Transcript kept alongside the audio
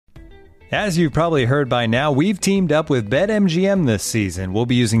As you've probably heard by now, we've teamed up with BetMGM this season. We'll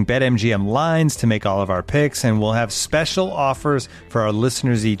be using BetMGM lines to make all of our picks, and we'll have special offers for our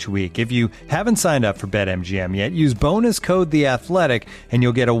listeners each week. If you haven't signed up for BetMGM yet, use bonus code The Athletic, and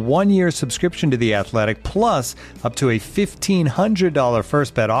you'll get a 1-year subscription to The Athletic, plus up to a $1,500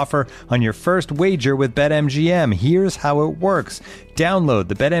 first bet offer on your first wager with BetMGM. Here's how it works. Download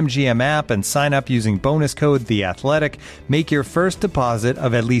the BetMGM app and sign up using bonus code The Athletic. Make your first deposit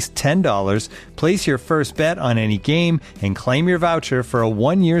of at least $10. Place your first bet on any game and claim your voucher for a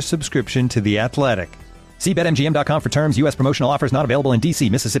 1-year subscription to The Athletic. See BetMGM.com for terms. U.S. promotional offers not available in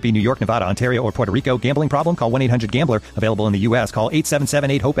D.C., Mississippi, New York, Nevada, Ontario, or Puerto Rico. Gambling problem? Call 1-800-GAMBLER. Available in the U.S. Call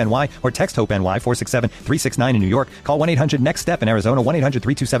 877-8-HOPE-NY or text HOPE-NY 467-369 in New York. Call 1-800-NEXT-STEP in Arizona.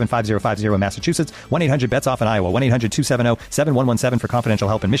 1-800-327-5050 in Massachusetts. 1-800-BETS-OFF in Iowa. 1-800-270-7117 for confidential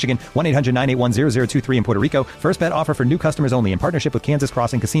help in Michigan. 1-800-981-0023 in Puerto Rico. First bet offer for new customers only in partnership with Kansas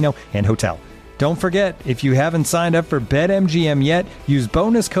Crossing Casino and Hotel. Don't forget, if you haven't signed up for BetMGM yet, use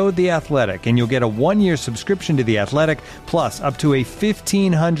bonus code The Athletic, and you'll get a 1-year subscription to The Athletic, plus up to a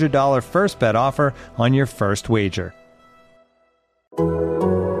 $1,500 first bet offer on your first wager.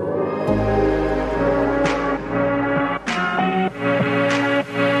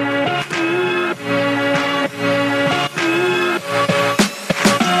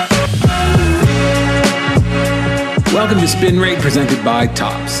 Welcome to Spin Rate, presented by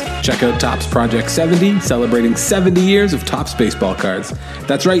Topps. Check out Topps Project 70, celebrating 70 years of Topps baseball cards.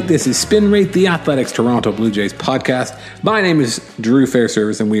 That's right, this is Spin Rate, the Athletics Toronto Blue Jays podcast. My name is Drew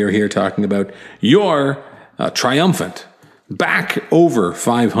Fairservice, and we are here talking about your triumphant, back over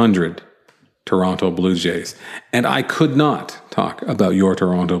 500 Toronto Blue Jays. And I could not talk about your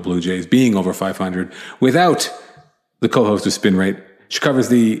Toronto Blue Jays being over 500 without the co-host of Spin Rate. She covers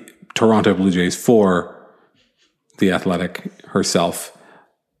the Toronto Blue Jays for The Athletic herself,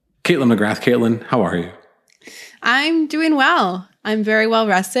 Caitlin McGrath. Caitlin, how are you? I'm doing well. I'm very well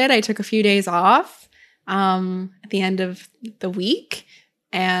rested. I took a few days off at the end of the week,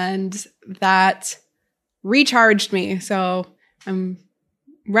 and that recharged me. So I'm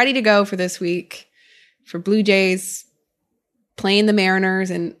ready to go for this week for Blue Jays playing the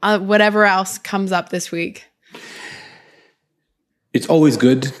Mariners and whatever else comes up this week. It's always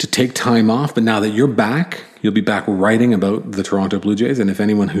good to take time off, but now that you're back, you'll be back writing about the Toronto Blue Jays. And if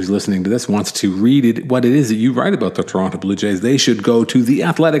anyone who's listening to this wants to read what it is that you write about the Toronto Blue Jays, they should go to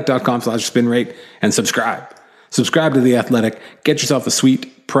theathletic.com/spinrate and subscribe. Subscribe to The Athletic, get yourself a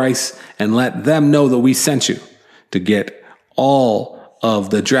sweet price, and let them know that we sent you to get all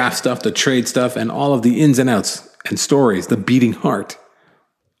of the draft stuff, the trade stuff, and all of the ins and outs and stories, the beating heart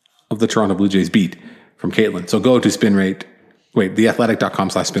of the Toronto Blue Jays beat from Caitlin. So go to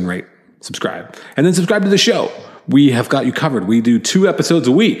theathletic.com/spinrate. Subscribe. And then subscribe to the show. We have got you covered. We do 2 episodes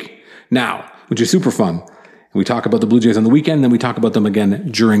a week now, which is super fun. And we talk about the Blue Jays on the weekend, then we talk about them again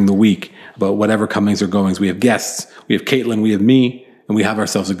during the week, about whatever comings or goings. We have guests, we have Caitlin, we have me, and we have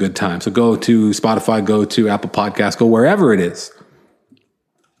ourselves a good time. So go to Spotify, go to Apple Podcasts, go wherever it is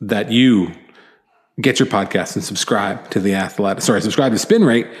that you get your podcast and subscribe to The Athletic. Subscribe to Spin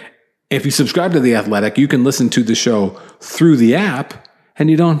Rate. If you subscribe to The Athletic, you can listen to the show through the app, and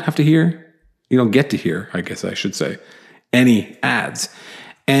you don't get to hear, I guess I should say, any ads.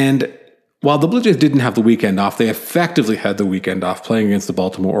 And while the Blue Jays didn't have the weekend off, they effectively had the weekend off playing against the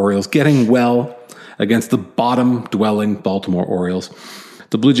Baltimore Orioles, getting well against the bottom-dwelling Baltimore Orioles.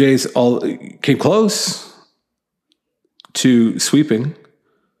 The Blue Jays all came close to sweeping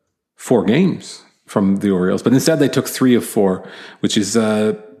 4 games from the Orioles, but instead they took 3 of 4, which is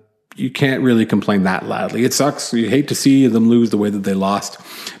you can't really complain that loudly. It sucks. You hate to see them lose the way that they lost.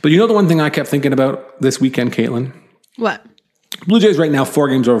 But you know the one thing I kept thinking about this weekend, Caitlin? What? Blue Jays right now, 4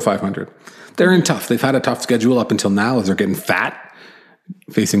 games over 500. They're in tough. They've had a tough schedule up until now as they're getting fat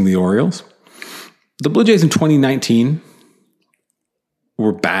facing the Orioles. The Blue Jays in 2019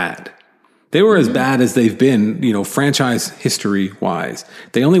 were bad. They were as bad as they've been, franchise history-wise.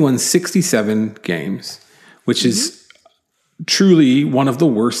 They only won 67 games, which is truly one of the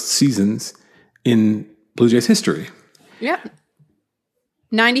worst seasons in Blue Jays history. Yeah.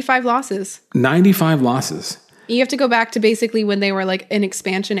 95 losses. 95 losses. You have to go back to basically when they were like an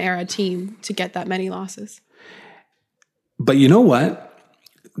expansion era team to get that many losses. But you know what?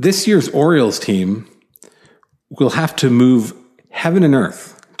 This year's Orioles team will have to move heaven and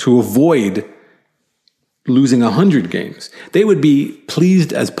earth to avoid losing 100 games. They would be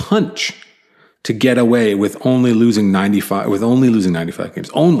pleased as punch to get away with only losing 95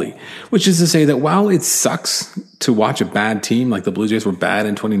 games, which is to say that while it sucks to watch a bad team like the Blue Jays were bad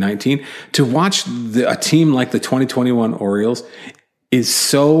in 2019, to watch a team like the 2021 Orioles is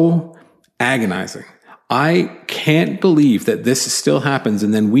so agonizing. I can't believe that this still happens.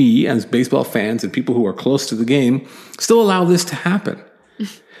 And then we, as baseball fans and people who are close to the game, still allow this to happen.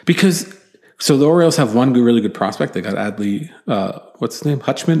 Because, so the Orioles have one really good prospect. They got Adley, what's his name?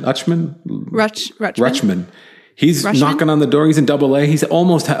 Rutschman? He's knocking on the door. He's in Double-A. He's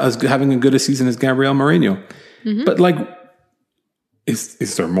almost having as good a season as Gabriel Moreno. But like,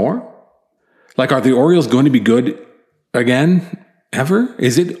 is there more? Like, are the Orioles going to be good again? Ever?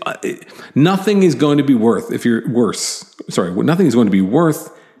 Is it? Nothing is going to be worth, if you're worse. Sorry, nothing is going to be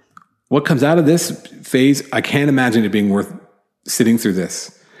worth what comes out of this phase. I can't imagine it being worth sitting through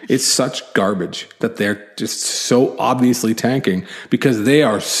this. It's such garbage that they're just so obviously tanking because they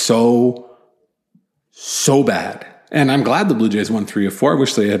are so bad. And I'm glad the Blue Jays won 3 of 4. I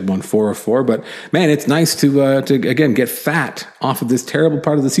wish they had won 4 of 4. But man, it's nice to again get fat off of this terrible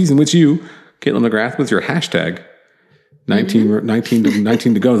part of the season, which you, Caitlin McGrath, with your hashtag. 19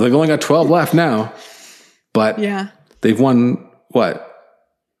 to go. They've only got 12 left now. But they've won what?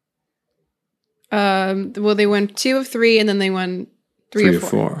 Well, they won 2 of 3 and then they won 3 of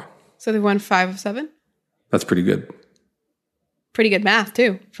 4. So they won 5 of 7. That's pretty good. Pretty good math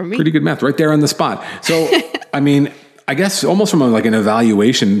too from me. Pretty good math right there on the spot. So, I mean, I guess almost from an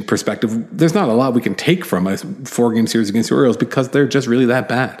evaluation perspective, there's not a lot we can take from a 4-game series against the Orioles because they're just really that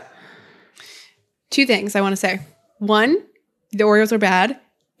bad. 2 things I want to say. 1, the Orioles are bad.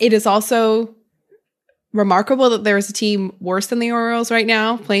 It is also remarkable that there is a team worse than the Orioles right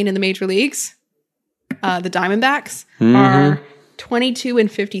now playing in the major leagues. The Diamondbacks are 22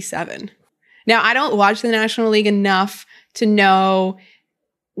 and 57. Now, I don't watch the National League enough to know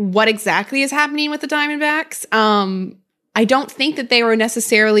what exactly is happening with the Diamondbacks. I don't think that they were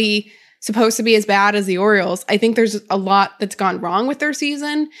necessarily supposed to be as bad as the Orioles. I think there's a lot that's gone wrong with their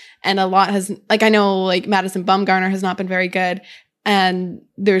season, and a lot has, I know Madison Bumgarner has not been very good, and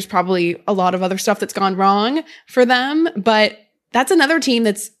there's probably a lot of other stuff that's gone wrong for them, but that's another team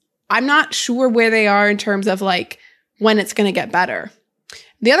I'm not sure where they are in terms of when it's going to get better.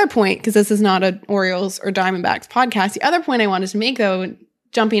 The other point, because this is not an Orioles or Diamondbacks podcast, the other point I wanted to make, though,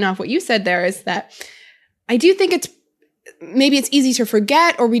 jumping off what you said there, is that I do think maybe it's easy to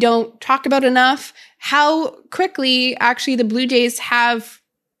forget, or we don't talk about enough, how quickly actually the Blue Jays have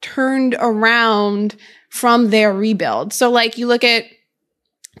turned around from their rebuild. So you look at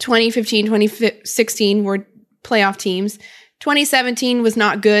 2015, 2016 were playoff teams. 2017 was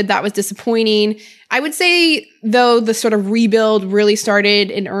not good. That was disappointing. I would say, though, the sort of rebuild really started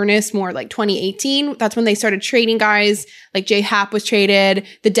in earnest more 2018. That's when they started trading guys. Jay Happ was traded.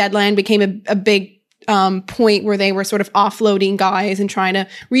 The deadline became a big point where they were sort of offloading guys and trying to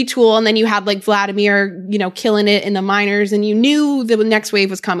retool. And then you had Vladimir, killing it in the minors, and you knew the next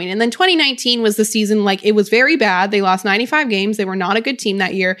wave was coming. And then 2019 was the season, it was very bad. They lost 95 games. They were not a good team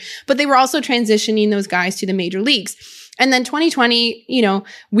that year, but they were also transitioning those guys to the major leagues. And then 2020,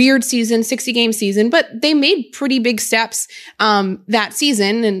 weird season, 60-game season, but they made pretty big steps that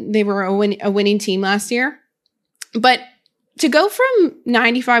season, and they were a winning team last year. But to go from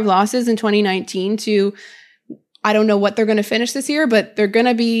 95 losses in 2019 to, I don't know what they're going to finish this year, but they're going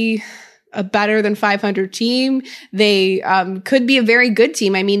to be a better than 500 team. They could be a very good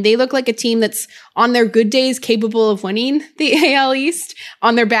team. I mean, they look like a team that's on their good days capable of winning the AL East.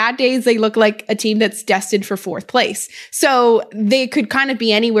 On their bad days, they look like a team that's destined for 4th place. So they could kind of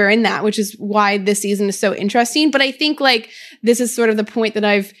be anywhere in that, which is why this season is so interesting. But I think this is sort of the point that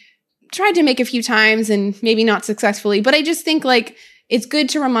I've tried to make a few times and maybe not successfully, but I just think it's good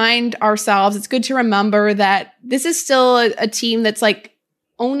to remind ourselves, it's good to remember that this is still a team that's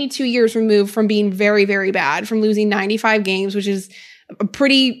only 2 years removed from being very, very bad, from losing 95 games, which is a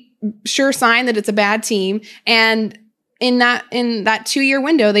pretty sure sign that it's a bad team. And in that 2-year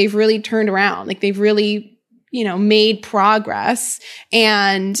window, they've really turned around. They've really, made progress.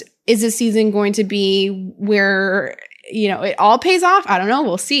 And is this season going to be where it all pays off? I don't know.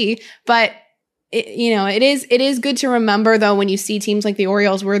 We'll see. But it is good to remember, though, when you see teams like the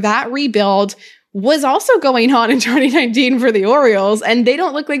Orioles, where that rebuild was also going on in 2019 for the Orioles, and they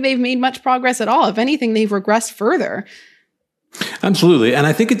don't look like they've made much progress at all. If anything, they've regressed further. Absolutely. And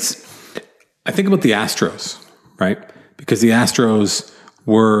I think about the Astros, right? Because the Astros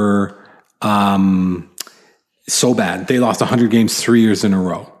were so bad. They lost 100 games 3 years in a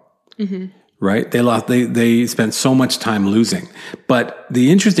row. Mm-hmm. Right? They spent so much time losing. But the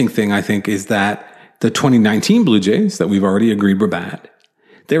interesting thing, I think, is that the 2019 Blue Jays that we've already agreed were bad,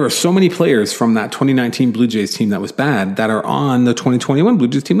 there were so many players from that 2019 Blue Jays team that was bad that are on the 2021 Blue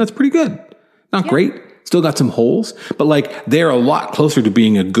Jays team that's pretty good. Not great, Still got some holes, but like they're a lot closer to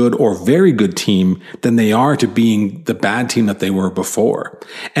being a good or very good team than they are to being the bad team that they were before.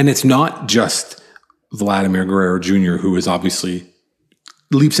 And it's not just Vladimir Guerrero Jr., who is obviously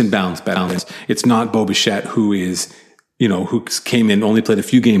leaps and bounds better. It's not Bo Bichette, who is, who came in, only played a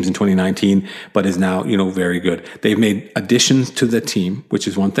few games in 2019, but is now, very good. They've made additions to the team, which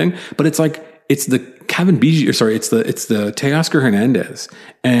is one thing, but it's the Kevin Beige, it's the Teoscar Hernandez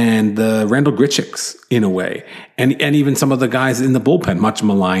and the Randall Grichuk's in a way. And even some of the guys in the bullpen, much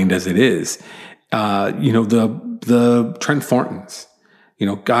maligned as it is, the Trent Thorntons,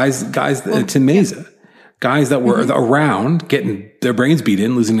 guys, Tim Meza, guys that were around getting their brains beat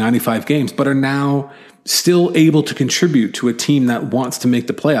in, losing 95 games, but are now still able to contribute to a team that wants to make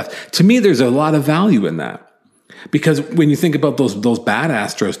the playoffs. To me, there's a lot of value in that. Because when you think about those bad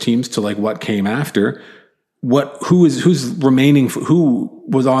Astros teams to like what came after, who's remaining, who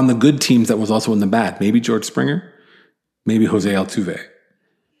was on the good teams that was also in the bad? Maybe George Springer, maybe Jose Altuve.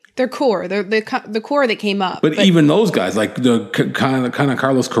 Their core, the core that came up. But even those guys, like the kind of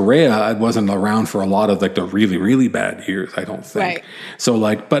Carlos Correa, wasn't around for a lot of like the really, really bad years, I don't think. Right. So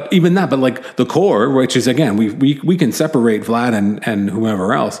like, but even that, but like the core, which is again, we can separate Vlad and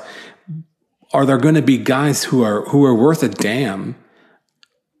whoever else. Are there going to be guys who are worth a damn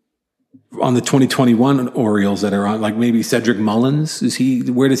on the 2021 Orioles that are on, like maybe Cedric Mullins?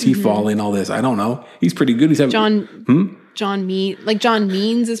 Where does he fall in all this? I don't know. He's pretty good. John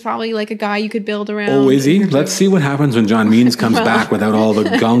Means is probably like a guy you could build around. Oh, is he? Let's see what happens when John Means comes back without all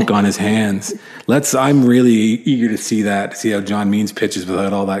the gunk on his hands. I'm really eager to see how John Means pitches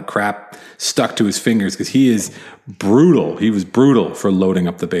without all that crap stuck to his fingers, because he is brutal. He was brutal for loading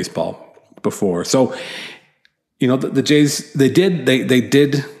up the baseball before. So, the Jays, they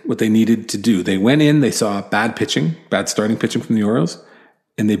did what they needed to do. They went in, they saw bad starting pitching from the Orioles,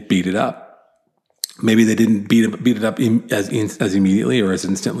 and they beat it up. Maybe they didn't beat it up as immediately or as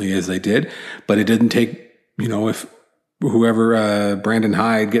instantly as they did, but it didn't take, if whoever, Brandon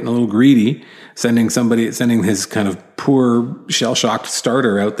Hyde getting a little greedy, sending his kind of poor shell-shocked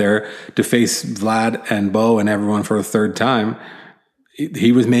starter out there to face Vlad and Bo and everyone for a third time.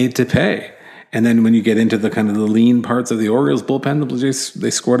 He was made to pay. And then when you get into the kind of the lean parts of the Orioles bullpen, the Blue Jays, they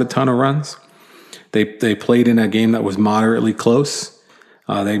scored a ton of runs. They played in a game that was moderately close.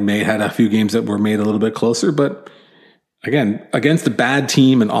 They had a few games that were made a little bit closer, but again, against a bad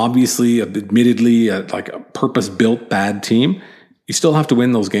team and obviously, admittedly, like a purpose-built bad team, you still have to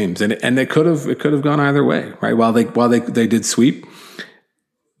win those games. And it could have gone either way, right? While they did sweep,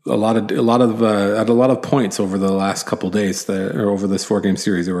 a lot of points over the last couple of days, or over this 4-game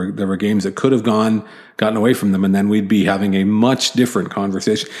series. There were games that could have gotten away from them, and then we'd be having a much different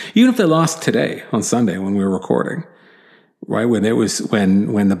conversation. Even if they lost today on Sunday when we were recording, right? When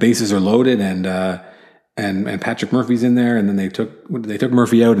the bases are loaded and Patrick Murphy's in there, and then they took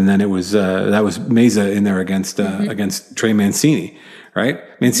Murphy out, and then that was Meza in there against Trey Mancini. Right?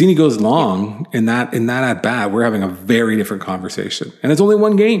 Mancini goes long in that at bat. We're having a very different conversation. And it's only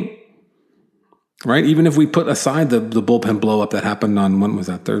one game. Right? Even if we put aside the bullpen blow up that happened on, when was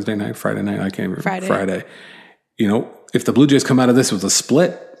that? Thursday night? Friday night? I can't remember. Friday. If the Blue Jays come out of this with a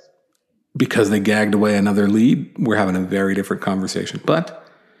split because they gagged away another lead, we're having a very different conversation. But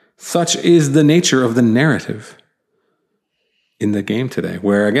such is the nature of the narrative in the game today,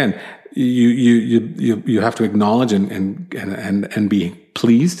 where again, you have to acknowledge and be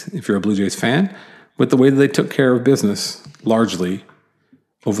pleased, if you're a Blue Jays fan, with the way that they took care of business largely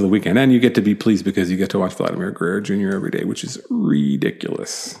over the weekend. And you get to be pleased because you get to watch Vladimir Guerrero Jr. every day, which is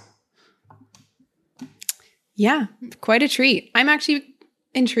ridiculous. Yeah, quite a treat. I'm actually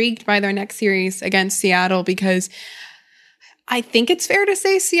intrigued by their next series against Seattle, because I think it's fair to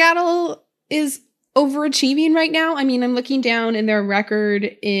say Seattle is overachieving right now. I mean, I'm looking down and their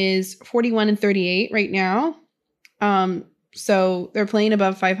record is 41-38 right now. So they're playing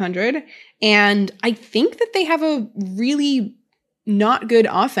above 500. And I think that they have a really not good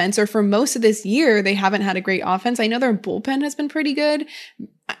offense, or for most of this year, they haven't had a great offense. I know their bullpen has been pretty good.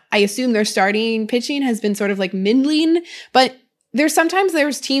 I assume their starting pitching has been sort of like middling, but there's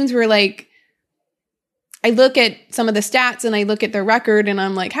teams where like, I look at some of the stats and I look at their record and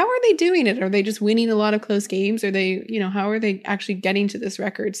I'm like, how are they doing it? Are they just winning a lot of close games? Are they, how are they actually getting to this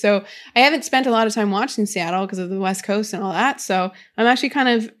record? So I haven't spent a lot of time watching Seattle because of the West Coast and all that. So I'm actually kind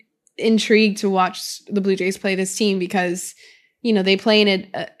of intrigued to watch the Blue Jays play this team, because, they play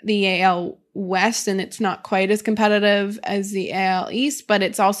in the AL West and it's not quite as competitive as the AL East, but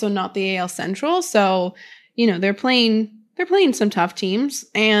it's also not the AL Central. So, they're playing some tough teams,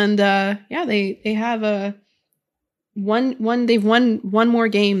 and they have they've won one more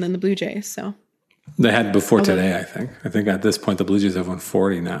game than the Blue Jays. So They had before today, I think. I think at this point, the Blue Jays have won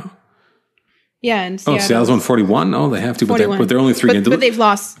 40 now. Yeah, and Seattle's won 41? Oh, they have to, but they're only 3 games. But they've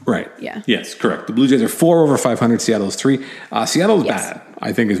lost. Right. Yeah. Yes, correct. The Blue Jays are 4 over 500. Seattle's 3. Seattle's bad,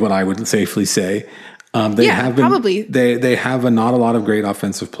 I think is what I would safely say. They have been, probably. They have not a lot of great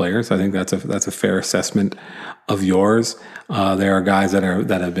offensive players. I think that's a fair assessment of yours. There are guys that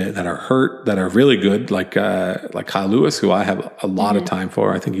are hurt, that are really good, like Kyle Lewis, who I have a lot of time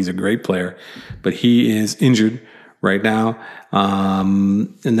for. I think he's a great player, but he is injured right now.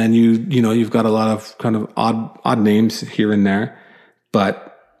 And then you've got a lot of kind of odd names here and there,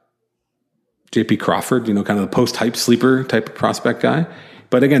 but JP Crawford, kind of the post-hype sleeper type of prospect guy.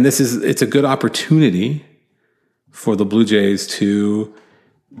 But again, it's a good opportunity for the Blue Jays to,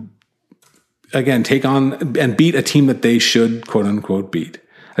 again, take on and beat a team that they should, quote unquote, beat.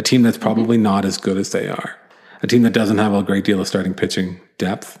 A team that's probably not as good as they are. A team that doesn't have a great deal of starting pitching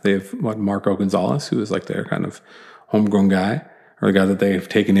depth. They have Marco Gonzalez, who is like their kind of homegrown guy, or a guy that they've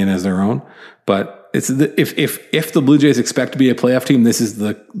taken in as their own. But it's if the Blue Jays expect to be a playoff team, this is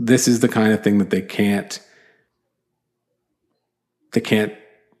the kind of thing that they can't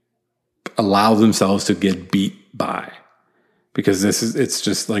allow themselves to get beat by, because it's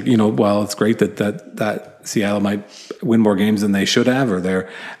just like, while it's great that Seattle might win more games than they should have, or they're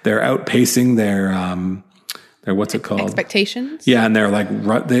outpacing their what's it called, expectations. Yeah, and they're like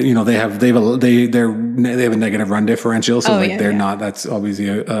they have a negative run differential, so not. That's obviously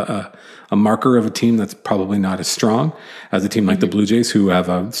a marker of a team that's probably not as strong as a team like the Blue Jays, who have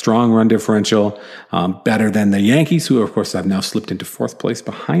a strong run differential, better than the Yankees, who of course have now slipped into 4th place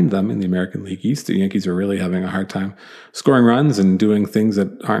behind them in the American League East. The Yankees are really having a hard time scoring runs and doing things that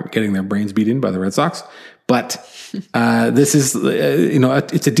aren't getting their brains beat in by the Red Sox. But this is,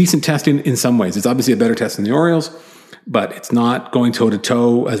 it's a decent test in some ways. It's obviously a better test than the Orioles, but it's not going toe to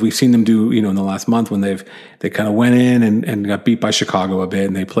toe as we've seen them do, in the last month, when they kind of went in and got beat by Chicago a bit,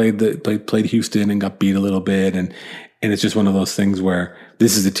 and they played Houston and got beat a little bit, and it's just one of those things where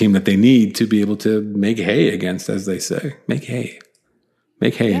this is a team that they need to be able to make hay against, as they say, make hay in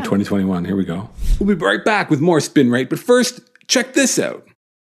 2021. Here we go. We'll be right back with more Spin Rate, but first, check this out.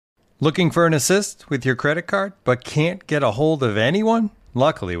 Looking for an assist with your credit card, but can't get a hold of anyone?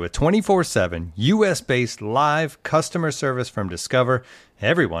 Luckily, with 24/7 U.S.-based live customer service from Discover,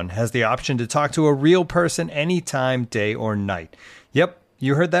 everyone has the option to talk to a real person anytime, day or night. Yep,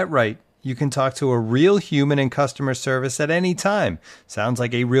 you heard that right. You can talk to a real human in customer service at any time. Sounds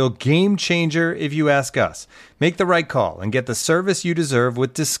like a real game changer if you ask us. Make the right call and get the service you deserve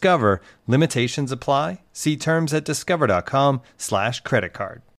with Discover. Limitations apply. See terms at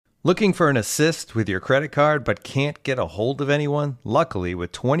discover.com/creditcard. Looking for an assist with your credit card but can't get a hold of anyone? Luckily,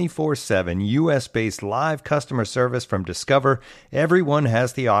 with 24/7 U.S.-based live customer service from Discover, everyone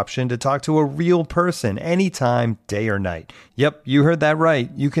has the option to talk to a real person anytime, day or night. Yep, you heard that right.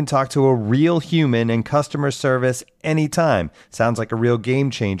 You can talk to a real human in customer service anytime. Sounds like a real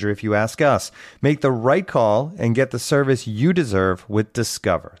game changer if you ask us. Make the right call and get the service you deserve with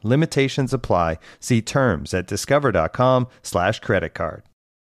Discover. Limitations apply. See terms at discover.com/creditcard.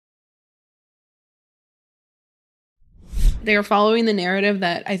 They're following the narrative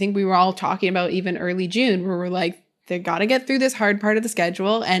that I think we were all talking about even early June, where we're like, they got to get through this hard part of the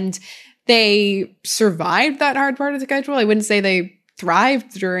schedule. And they survived that hard part of the schedule. I wouldn't say they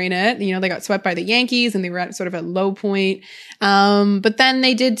thrived during it. They got swept by the Yankees and they were at sort of a low point. But then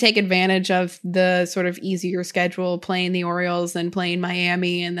they did take advantage of the sort of easier schedule, playing the Orioles and playing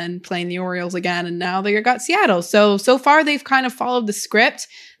Miami and then playing the Orioles again. And now they got Seattle. So far they've kind of followed the script.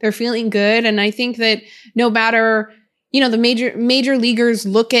 They're feeling good. And I think that no matter, the major leaguers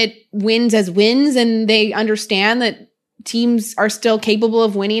look at wins as wins, and they understand that teams are still capable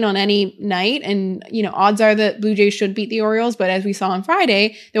of winning on any night. And, odds are that Blue Jays should beat the Orioles. But as we saw on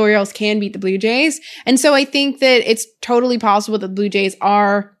Friday, the Orioles can beat the Blue Jays. And so I think that it's totally possible that the Blue Jays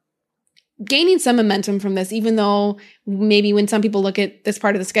are gaining some momentum from this, even though maybe when some people look at this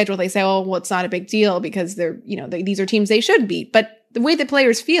part of the schedule, they say, oh, well, it's not a big deal because they're, these are teams they should beat. But the way that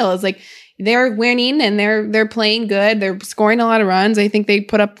players feel is like, they're winning and they're playing good. They're scoring a lot of runs. I think they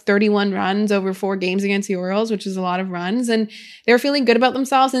put up 31 runs over 4 games against the Orioles, which is a lot of runs. And they're feeling good about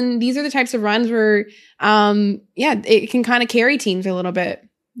themselves. And these are the types of runs where, it can kind of carry teams a little bit.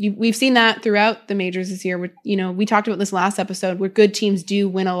 We've seen that throughout the majors this year. We talked about this last episode where good teams do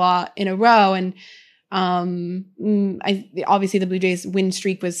win a lot in a row. And obviously the Blue Jays win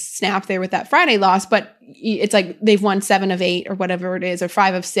streak was snapped there with that Friday loss, but it's like they've won 7 of 8 or whatever it is, or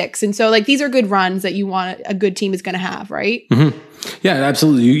 5 of 6. And so like, these are good runs that you want a good team is going to have, right? Mm-hmm. Yeah,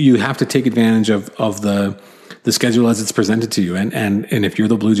 absolutely. You have to take advantage of the the schedule as it's presented to you. And if you're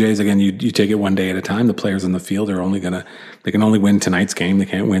the Blue Jays, again, you take it one day at a time. The players on the field are they can only win tonight's game. They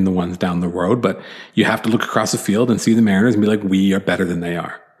can't win the ones down the road, but you have to look across the field and see the Mariners and be like, we are better than they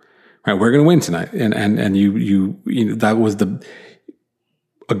are. Right? We're going to win tonight. And you know, that was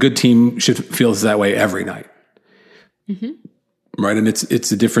a good team feels that way every night. Mm-hmm. Right. And it's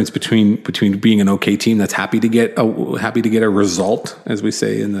the difference between being an okay team that's happy to get a result, as we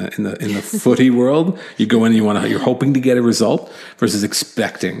say in the footy world. You go in and you're hoping to get a result versus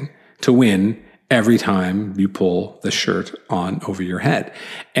expecting to win every time you pull the shirt on over your head.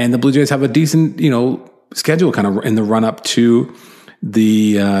 And the Blue Jays have a decent, you know, schedule kind of in the run up to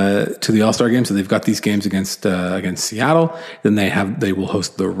the All-Star game. So they've got these games against Seattle. Then they will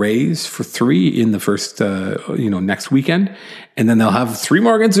host the Rays for 3 in the first, next weekend. And then they'll have 3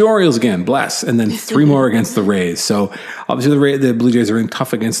 more against the Orioles again, bless. And then 3 more against the Rays. So obviously the Blue Jays are in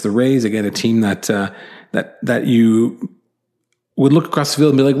tough against the Rays. Again, a team that you would look across the field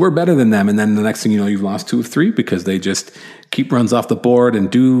and be like, we're better than them. And then the next thing you know, you've lost 2 of 3 because they just keep runs off the board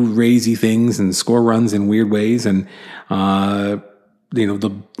and do Raysy things and score runs in weird ways. And,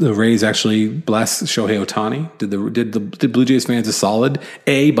 the Rays actually, bless Shohei Ohtani, did the Blue Jays fans a solid,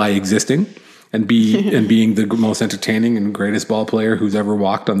 A, by existing, and B, and being the most entertaining and greatest ball player who's ever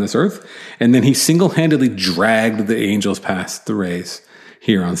walked on this earth. And then he single-handedly dragged the Angels past the Rays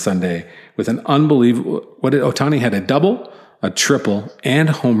here on Sunday with an unbelievable, Ohtani had a double, a triple, and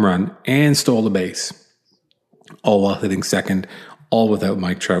a home run, and stole a base, all while hitting second, all without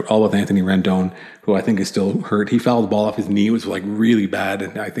Mike Trout, all with Anthony Rendon, who I think is still hurt. He fouled the ball off his knee. It was like really bad,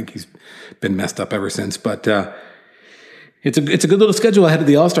 and I think he's been messed up ever since. But it's a good little schedule ahead of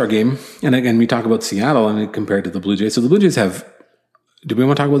the All-Star game. And again, we talk about Seattle and compared to the Blue Jays. So the Blue Jays do we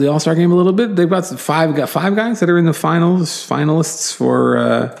want to talk about the All-Star game a little bit? They've got five guys that are in the finalists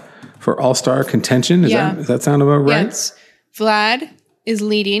for All-Star contention. Does that sound about right? Yes. Vlad is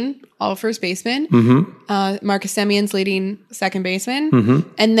leading all first baseman. Mm-hmm. Marcus Semion's leading second baseman. Mm-hmm.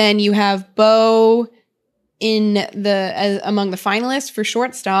 And then you have Bo in among the finalists for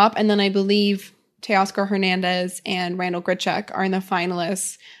shortstop. And then I believe Teoscar Hernandez and Randall Grichuk are in the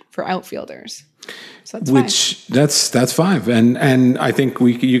finalists for outfielders. So that's 5. And I think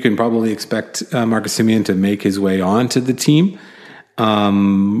you can probably expect Marcus Semien to make his way onto the team.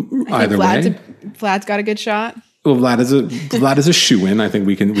 Either way. Vlad's got a good shot. Well, Vlad is a shoo-in. I think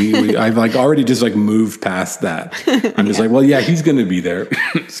I've already just moved past that. I'm just he's going to be there.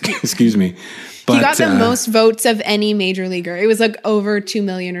 Excuse me. But, he got the most votes of any major leaguer. It was over 2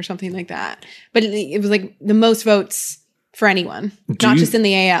 million or something like that. But it was the most votes for anyone, not just in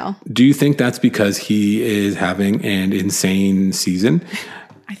the AL. Do you think that's because he is having an insane season?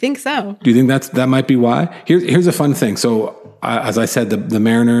 I think so. Do you think that might be why? Here's a fun thing. So, as I said, the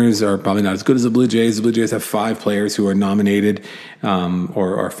Mariners are probably not as good as the Blue Jays. The Blue Jays have 5 players who are nominated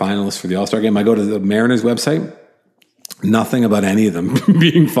or are finalists for the All-Star game. I go to the Mariners website. Nothing about any of them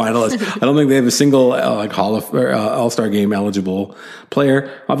being finalists. I don't think they have a single All-Star game eligible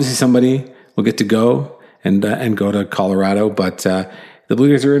player. Obviously, somebody will get to go and go to Colorado, but the Blue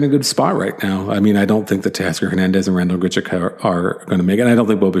Jays are in a good spot right now. I mean, I don't think that Teoscar Hernandez and Randall Grichuk are going to make it. And I don't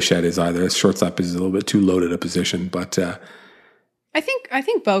think Bo Bichette is either. Shortstop is a little bit too loaded a position, but I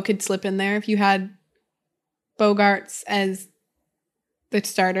think Bo could slip in there if you had Bogarts as the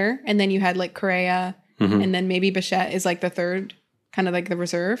starter, and then you had Correa, and then maybe Bichette is the third, kind of the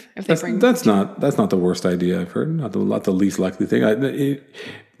reserve. If they that's not the worst idea I've heard. Not the least likely thing. That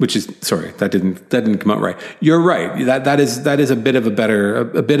didn't come out right. You're right. That is a bit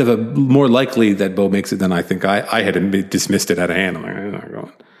of a more likely that Bo makes it than I think. I had dismissed it out of hand. I'm I'm not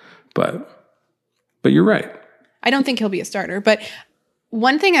going, but you're right. I don't think he'll be a starter. But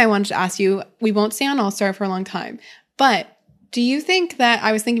one thing I wanted to ask you, we won't stay on All-Star for a long time, but do you think that,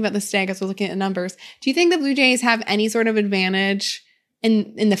 I was thinking about this today because I was looking at the numbers, do you think the Blue Jays have any sort of advantage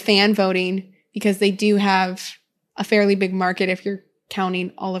in the fan voting because they do have a fairly big market if you're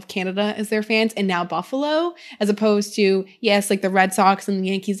counting all of Canada as their fans, and now Buffalo, as opposed to, yes, the Red Sox and the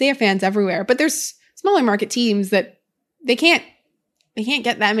Yankees, they have fans everywhere, but there's smaller market teams that they can't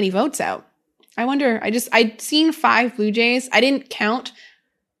get that many votes out. I wonder, I'd seen 5 Blue Jays. I didn't count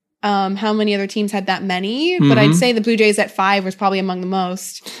how many other teams had that many, but I'd say the Blue Jays at 5 was probably among the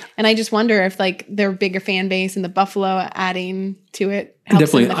most. And I just wonder if their bigger fan base and the Buffalo adding to it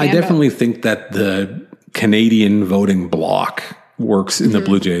helps. I definitely think that the Canadian voting bloc works in the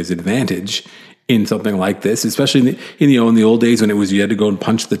Blue Jays' advantage in something like this, especially in the old days when you had to go and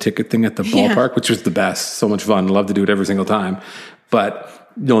punch the ticket thing at the ballpark, which was the best. So much fun. Love to do it every single time. But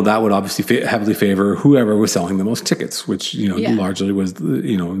that would obviously heavily favor whoever was selling the most tickets, which, largely was,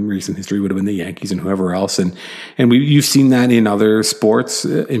 in recent history would have been the Yankees and whoever else. And you've seen that in other sports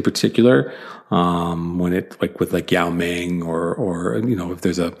in particular, when it with Yao Ming or if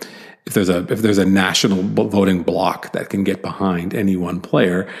there's a national voting bloc that can get behind any one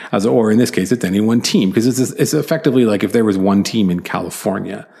player, or in this case, it's any one team, because it's effectively like if there was one team in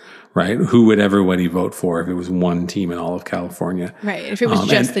California, right? Who would everybody vote for if it was one team in all of California? Right. If it was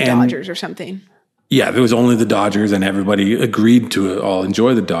just the Dodgers or something. Yeah, if it was only the Dodgers and everybody agreed to all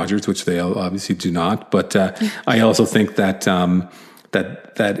enjoy the Dodgers, which they obviously do not. But I also think that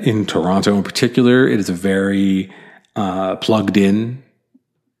that in Toronto in particular, it is a very plugged in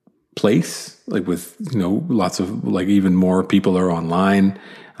place, like with lots of even more people are online.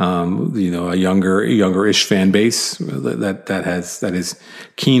 A younger-ish fan base that is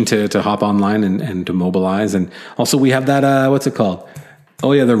keen to hop online and to mobilize. And also we have that, what's it called?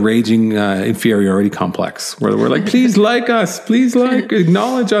 Oh yeah, the raging inferiority complex, where we're like, please like us, please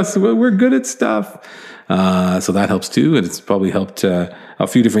acknowledge us, we're good at stuff. So that helps too, and it's probably helped a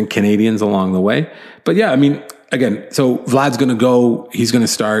few different Canadians along the way. But yeah, I mean, again, so Vlad's going to go, he's going to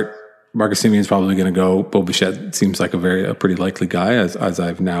start. Marcus Simeon's probably going to go. Bo Bichette seems like a pretty likely guy, as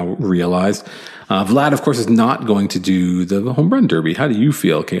I've now realized. Vlad, of course, is not going to do the home run derby. How do you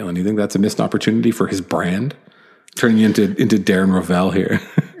feel, Caitlin? Do you think that's a missed opportunity for his brand? Turning into Darren Rovell here.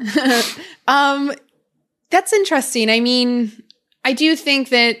 That's interesting. I mean, I do think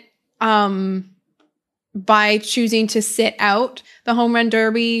that by choosing to sit out the home run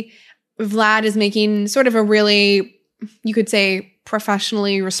derby, Vlad is making sort of a really, you could say,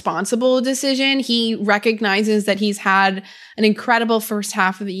 professionally responsible decision. He recognizes that he's had an incredible first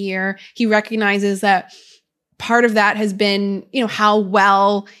half of the year. He recognizes that part of that has been, how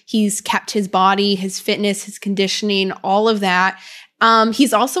well he's kept his body, his fitness, his conditioning, all of that.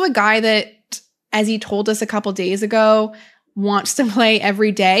 He's also a guy that, as he told us a couple days ago, wants to play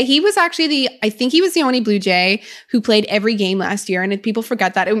every day. He was actually I think he was the only Blue Jay who played every game last year. And if people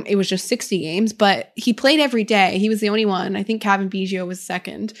forget that, it was just 60 games, but he played every day. He was the only one. I think Kevin Biggio was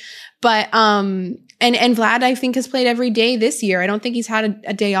second. But, and Vlad, I think, has played every day this year. I don't think he's had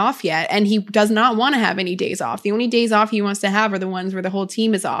a day off yet. And he does not want to have any days off. The only days off he wants to have are the ones where the whole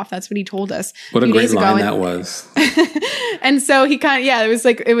team is off. That's what he told us. What a great line that was. And so he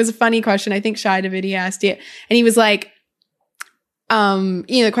it was a funny question. I think Shai Davidi asked it. And he was like,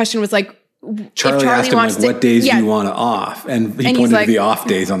 the question was like, Charlie asked him, what days do you want off? And he pointed to the off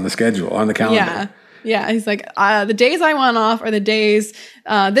days on the schedule, on the calendar. Yeah. He's like, the days I want off are the days,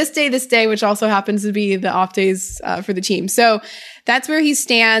 this day, which also happens to be the off days for the team. So that's where he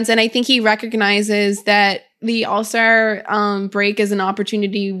stands. And I think he recognizes that the All-Star break is an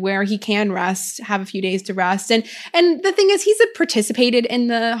opportunity where he can rest, have a few days to rest. And the thing is, he's participated in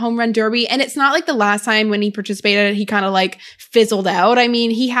the home run derby, and it's not like the last time when he participated, he kind of fizzled out. I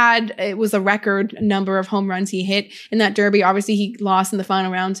mean, it was a record number of home runs he hit in that derby. Obviously, he lost in the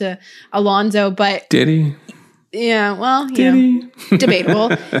final round to Alonso, but did he? Yeah, well,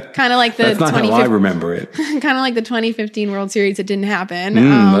 debatable. Kind of like the That's not how I remember it. Kind of like the 2015 World Series. It didn't happen.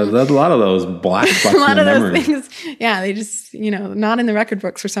 There's a lot of those black spots. A lot of those things. Yeah, they just, not in the record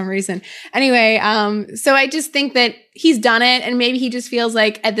books for some reason. Anyway, so I just think that he's done it, and maybe he just feels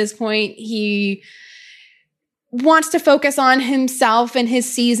like at this point he wants to focus on himself and his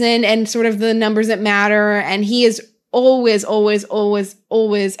season and sort of the numbers that matter. And he is always, always, always,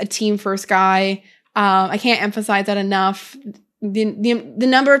 always a team first guy. I can't emphasize that enough. The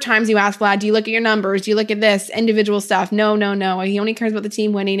number of times you ask Vlad, do you look at your numbers? Do you look at this individual stuff? No. He only cares about the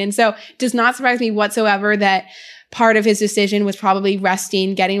team winning. And so it does not surprise me whatsoever that part of his decision was probably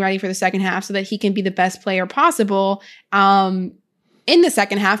resting, getting ready for the second half so that he can be the best player possible in the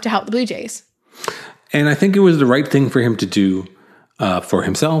second half to help the Blue Jays. And I think it was the right thing for him to do for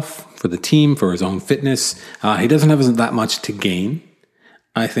himself, for the team, for his own fitness. He doesn't have that much to gain,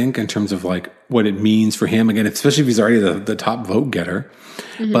 I think, in terms of what it means for him. Again, especially if he's already the top vote getter.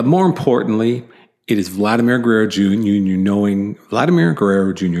 Mm-hmm. But more importantly, it is Vladimir Guerrero Jr.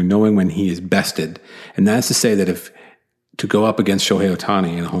 knowing when he is bested. And that's to say that to go up against Shohei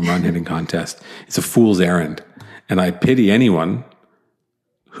Ohtani in a home run hitting contest, it's a fool's errand. And I pity anyone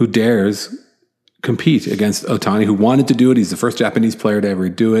who dares compete against Ohtani, who wanted to do it. He's the first Japanese player to ever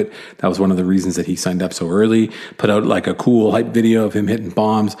do it. That was one of the reasons that he signed up so early. Put out a cool hype video of him hitting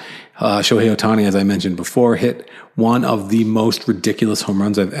bombs. Shohei Ohtani, as I mentioned before, hit one of the most ridiculous home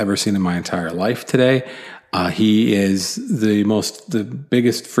runs I've ever seen in my entire life today. He is the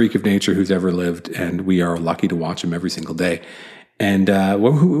biggest freak of nature who's ever lived, and we are lucky to watch him every single day. And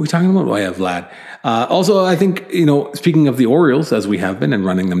what were we talking about? Oh, yeah, Vlad. Also, I think, speaking of the Orioles, as we have been, and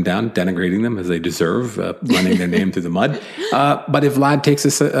running them down, denigrating them as they deserve, running their name through the mud. But if Vlad takes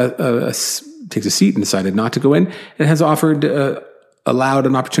takes a seat and decided not to go in, it has allowed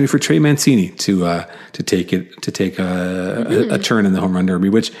an opportunity for Trey Mancini to take a turn in the home run derby,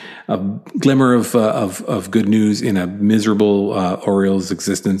 which a glimmer of good news in a miserable Orioles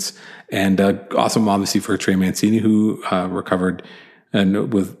existence, and awesome obviously for Trey Mancini, who recovered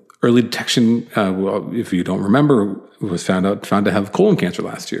and with early detection. Well, if you don't remember, was found to have colon cancer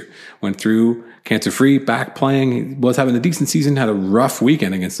last year. Went through cancer free, back playing. He was having a decent season. Had a rough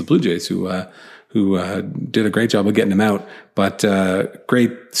weekend against the Blue Jays, who did a great job of getting him out. But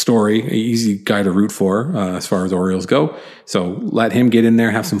great story, easy guy to root for as far as Orioles go. So let him get in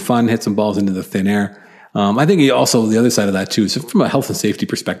there, have some fun, hit some balls into the thin air. I think he also, the other side of that too, is from a health and safety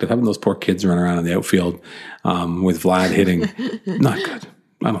perspective, having those poor kids run around in the outfield with Vlad hitting, not good.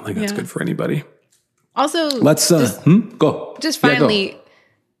 I don't think that's good for anybody. Also, let's go. Just finally,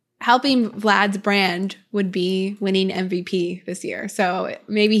 helping Vlad's brand would be winning MVP this year. So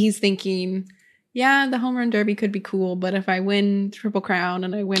maybe he's thinking, yeah, the home run derby could be cool, but if I win Triple Crown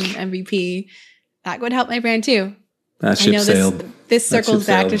and I win MVP, that would help my brand too. That ship sailed. This circles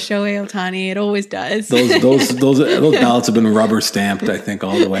back to Shohei Ohtani. It always does. Those ballots have been rubber stamped, I think,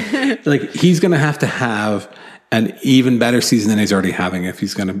 all the way. Like, he's going to have an even better season than he's already having if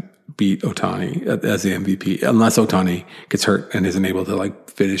he's going to beat Ohtani as the MVP, unless Ohtani gets hurt and isn't able to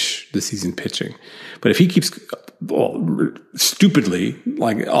finish the season pitching. But if he keeps, stupidly,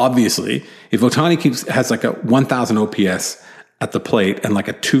 obviously, if Ohtani has a 1,000 OPS at the plate and a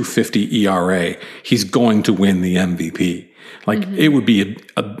 250 ERA, he's going to win the MVP. It would be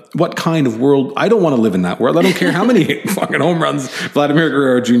what kind of world? I don't want to live in that world. I don't care how many fucking home runs Vladimir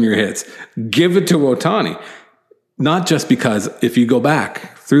Guerrero Jr. hits. Give it to Ohtani. Not just because if you go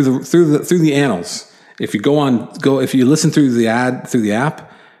back through the annals, if you listen through the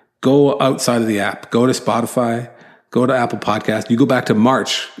app, go outside of the app, go to Spotify, go to Apple Podcast. You go back to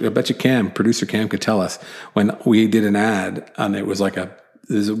March. I bet you producer Cam could tell us when we did an ad and it was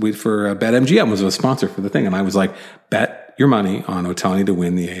for BetMGM was a sponsor for the thing. And I was like, bet your money on Ohtani to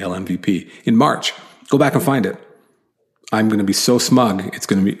win the AL MVP in March. Go back and find it. I'm going to be so smug. It's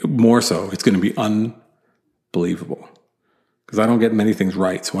going to be more so. It's going to be unbelievable because I don't get many things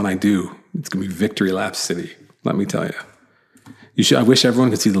right. So when I do, it's going to be victory lap city. Let me tell you. I wish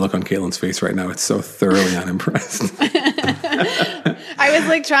everyone could see the look on Caitlin's face right now. It's so thoroughly unimpressed. I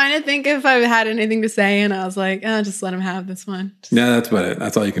was trying to think if I had anything to say, and I was like, just let him have this one. Yeah, that's about it.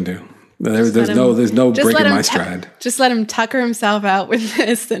 That's all you can do. There's no breaking my stride. Just let him tucker himself out with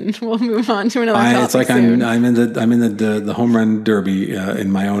this, and we'll move on to another topic. It's like soon. I'm in the home run derby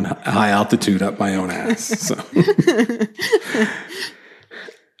in my own high altitude up my own ass. So.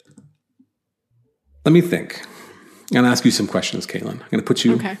 Let me think. I'm going to ask you some questions, Caitlin. I'm going to put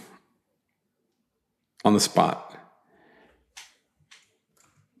you on the spot.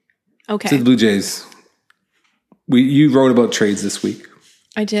 Okay. So the Blue Jays, you wrote about trades this week.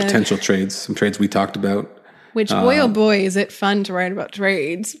 I did. Potential trades, some trades we talked about. Which, boy, oh boy, is it fun to write about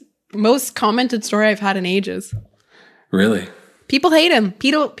trades. Most commented story I've had in ages. Really? People hate him.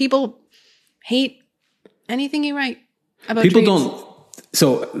 People hate anything you write about people trades. Don't.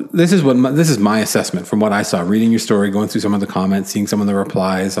 So this is my assessment from what I saw, reading your story, going through some of the comments, seeing some of the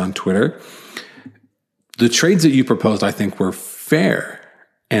replies on Twitter. The trades that you proposed, I think, were fair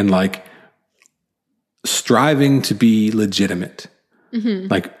and striving to be legitimate. Mm-hmm.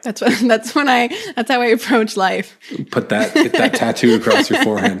 That's how I approach life. Get that tattoo across your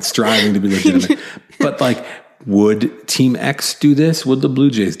forehead, striving to be legitimate. But would Team X do this? Would the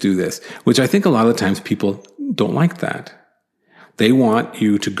Blue Jays do this? Which I think a lot of times people don't like that. They want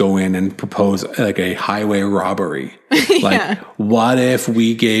you to go in and propose a highway robbery. What if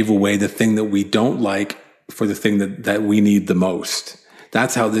we gave away the thing that we don't like for the thing that we need the most?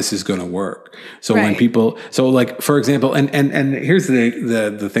 That's how this is going to work. So when people, for example, and here's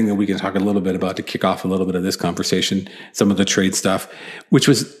the thing that we can talk a little bit about to kick off a little bit of this conversation, some of the trade stuff, which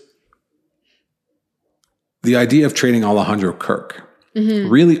was the idea of trading Alejandro Kirk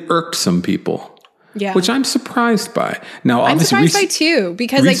really irked some people. Yeah. Which I'm surprised by. Now, obviously, I'm surprised by too,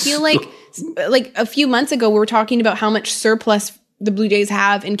 because I feel like a few months ago, we were talking about how much surplus the Blue Jays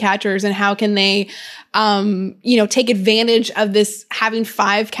have in catchers and how can they, take advantage of this, having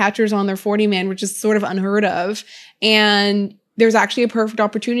 5 catchers on their 40-man, which is sort of unheard of. And there's actually a perfect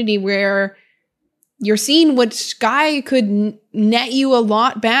opportunity where you're seeing which guy could net you a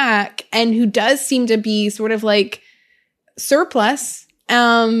lot back and who does seem to be sort of surplus.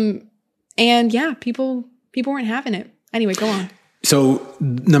 And yeah, people weren't having it. Anyway, go on. So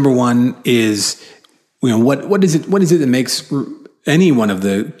number one is, what is it that makes any one of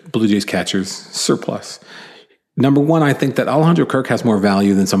the Blue Jays catchers surplus? Number one, I think that Alejandro Kirk has more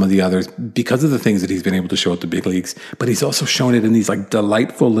value than some of the others because of the things that he's been able to show at the big leagues, but he's also shown it in these like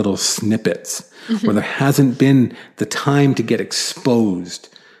delightful little snippets where there hasn't been the time to get exposed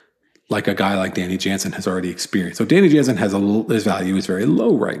like a guy like Danny Jansen has already experienced. So Danny Jansen his value is very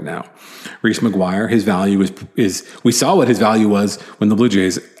low right now. Reese McGuire, his value is we saw what his value was when the Blue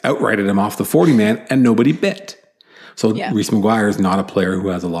Jays outrighted him off the 40-man and nobody bit. So Reese McGuire is not a player who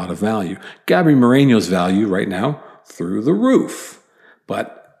has a lot of value. Gabby Moreno's value right now, through the roof.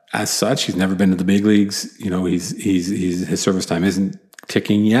 But as such, he's never been to the big leagues. His service time isn't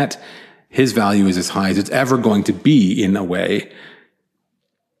ticking yet. His value is as high as it's ever going to be in a way.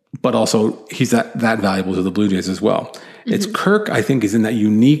 But also, he's that valuable to the Blue Jays as well. Mm-hmm. It's Kirk, I think, is in that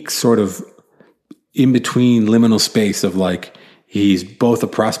unique sort of in-between liminal space of like, he's both a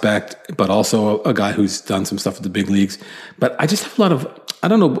prospect, but also a guy who's done some stuff at the big leagues. But I just have a lot of, I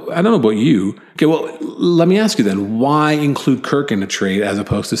don't know about you. Okay, well, let me ask you then, why include Kirk in a trade as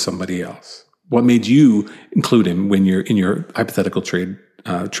opposed to somebody else? What made you include him when you're in your hypothetical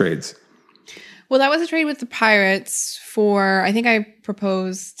trades? Well, that was a trade with the Pirates for, I think I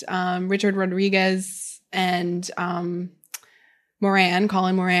proposed Richard Rodriguez and Colin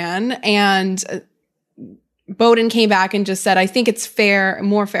Moran. And Bowden came back and just said, I think it's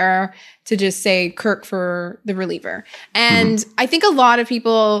more fair to just say Kirk for the reliever. And I think a lot of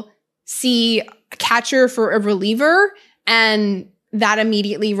people see a catcher for a reliever and that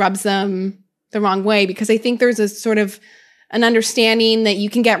immediately rubs them the wrong way, because I think there's a sort of an understanding that you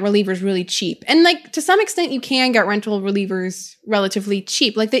can get relievers really cheap. And like to some extent you can get rental relievers relatively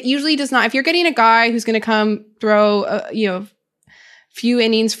cheap. Like that usually does not, if you're getting a guy who's going to come throw, few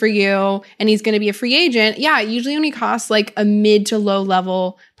innings for you and he's going to be a free agent, it usually only costs like a mid to low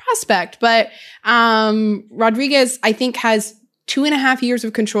level prospect. But Rodriguez, I think, has 2.5 years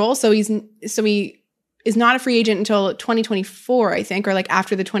of control. So he is not a free agent until 2024, I think, or like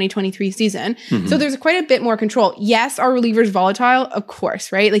after the 2023 season. Mm-hmm. So there's quite a bit more control. Yes, are relievers volatile? Of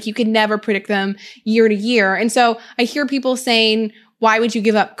course, right? Like you could never predict them year to year. And so I hear people saying, why would you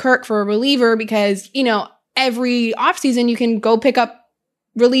give up Kirk for a reliever? Because, every offseason you can go pick up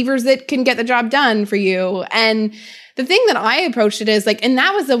relievers that can get the job done for you. And the thing that I approached it is like, and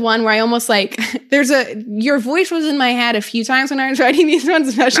that was the one where I almost like, your voice was in my head a few times when I was writing these ones,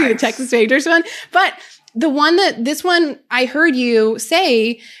 especially the Texas Rangers one. But this one I heard you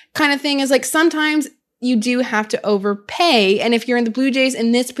say kind of thing is like, sometimes you do have to overpay. And if you're in the Blue Jays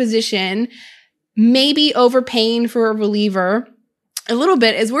in this position, maybe overpaying for a reliever a little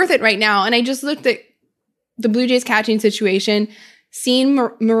bit is worth it right now. And I just looked at the Blue Jays catching situation, seeing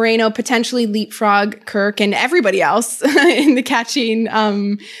Moreno potentially leapfrog Kirk and everybody else in the catching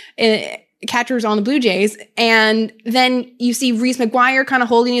catchers on the Blue Jays. And then you see Reese McGuire kind of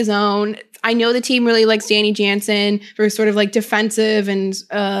holding his own. I know the team really likes Danny Jansen for sort of like defensive and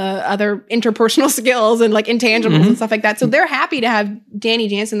other interpersonal skills and like intangibles and stuff like that. So they're happy to have Danny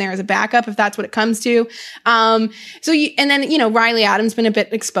Jansen there as a backup if that's what it comes to. And then Riley Adams been a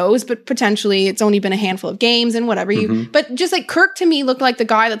bit exposed, but potentially it's only been a handful of games and whatever but just like Kirk to me looked like the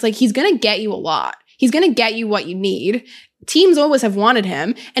guy that's like, he's going to get you a lot. He's going to get you what you need. Teams always have wanted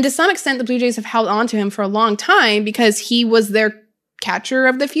him. And to some extent, the Blue Jays have held on to him for a long time because he was their catcher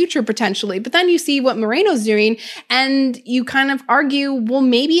of the future potentially. But then you see what Moreno's doing and you kind of argue, well,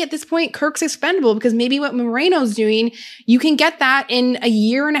 maybe at this point Kirk's expendable because maybe what Moreno's doing, you can get that in a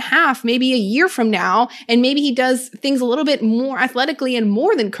year and a half, maybe a year from now. And maybe he does things a little bit more athletically and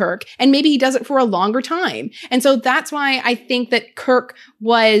more than Kirk. And maybe he does it for a longer time. And so that's why I think that Kirk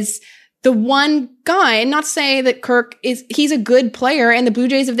was the one guy, and not to say that he's a good player and the Blue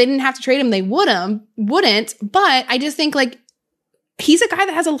Jays, if they didn't have to trade him, they wouldn't. But I just think like, he's a guy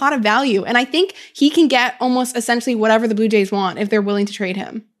that has a lot of value, and I think he can get almost essentially whatever the Blue Jays want if they're willing to trade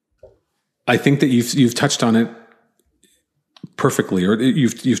him. I think that you've touched on it perfectly, or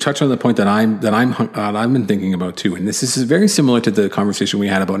you've touched on the point that I've been thinking about too. And this is very similar to the conversation we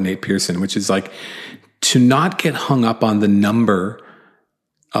had about Nate Pearson, which is like to not get hung up on the number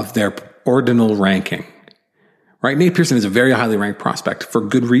of their ordinal ranking. Right? Nate Pearson is a very highly ranked prospect for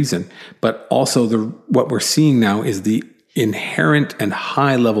good reason, but also what we're seeing now is the inherent and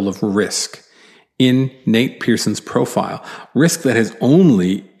high level of risk in Nate Pearson's profile, risk that has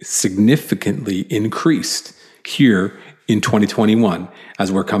only significantly increased here in 2021 as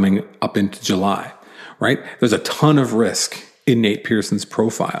we're coming up into July, right? There's a ton of risk in Nate Pearson's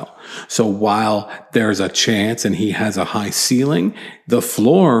profile. So while there's a chance and he has a high ceiling, the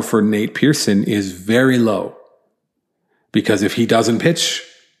floor for Nate Pearson is very low. Because if he doesn't pitch,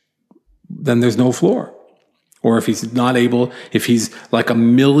 then there's no floor. Or if he's not able, if he's like a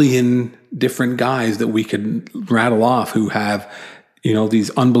million different guys that we could rattle off who have, these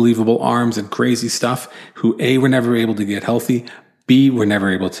unbelievable arms and crazy stuff, who A, were never able to get healthy, B, were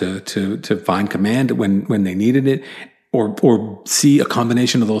never able to find command when they needed it, or C, a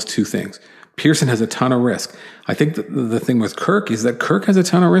combination of those two things. Pearson has a ton of risk. I think the thing with Kirk is that Kirk has a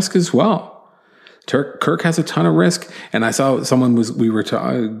ton of risk as well. Kirk has a ton of risk. And I saw we were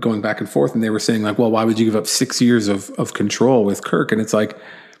going back and forth, and they were saying like, well, why would you give up 6 years of control with Kirk? And it's like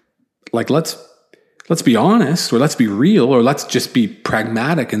let's be honest, or let's be real, or let's just be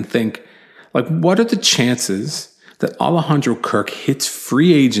pragmatic and think, like, what are the chances that Alejandro Kirk hits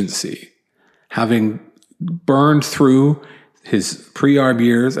free agency, having burned through his pre-arb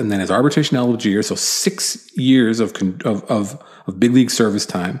years and then his arbitration eligible years, so 6 years of big league service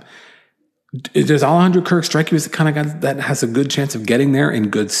time? Does Alejandro Kirk strike you as the kind of guy that has a good chance of getting there in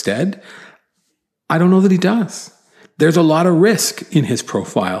good stead? I don't know that he does. There's a lot of risk in his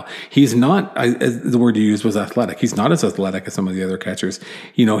profile. He's not, the word you used was athletic. He's not as athletic as some of the other catchers.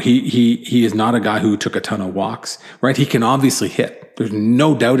 He is not a guy who took a ton of walks, right? He can obviously hit. There's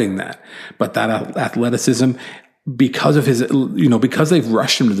no doubting that. But that athleticism, because of his, because they've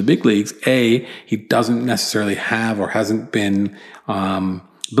rushed him to the big leagues, A, he doesn't necessarily have or hasn't been,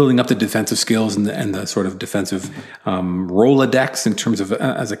 building up the defensive skills and the sort of defensive Rolodex in terms of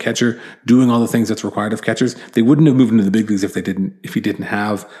as a catcher, doing all the things that's required of catchers. They wouldn't have moved into the big leagues if he didn't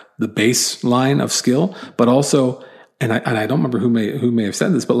have the baseline of skill. But also, and I don't remember who may have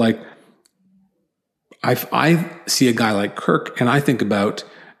said this, but like I see a guy like Kirk, and I think about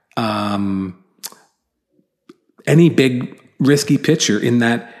any big risky pitcher in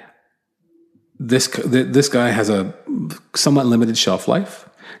that this guy has a somewhat limited shelf life.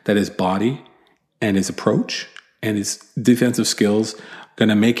 That his body and his approach and his defensive skills going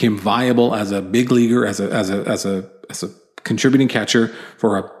to make him viable as a big leaguer, as a contributing catcher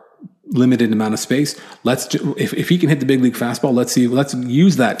for a limited amount of space. If he can hit the big league fastball, let's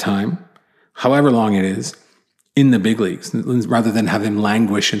use that time, however long it is, in the big leagues, rather than have him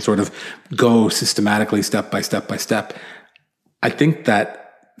languish and sort of go systematically step by step by step. I think that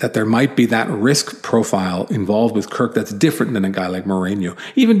there might be that risk profile involved with Kirk that's different than a guy like Moreno,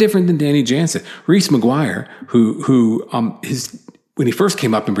 even different than Danny Jansen. Reese McGuire, who when he first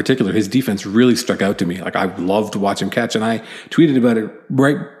came up in particular, his defense really struck out to me. Like, I loved to watch him catch, and I tweeted about it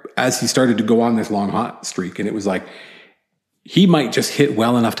right as he started to go on this long hot streak. And it was like, he might just hit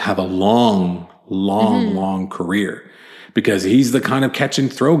well enough to have a long career, because he's the kind of catch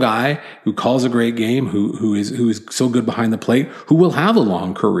and throw guy who calls a great game, who is so good behind the plate, who will have a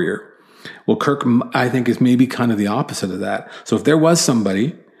long career. Well, Kirk, I think, is maybe kind of the opposite of that. So if there was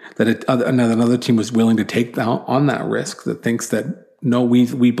somebody that another team was willing to take on that risk, that thinks that, no,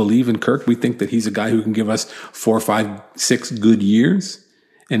 we believe in Kirk, we think that he's a guy who can give us 4, 5, 6 good years,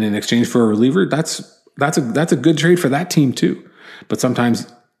 and in exchange for a reliever, that's a good trade for that team too. But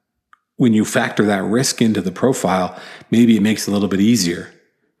sometimes, when you factor that risk into the profile, maybe it makes it a little bit easier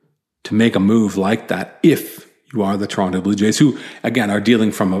to make a move like that if you are the Toronto Blue Jays, who, again, are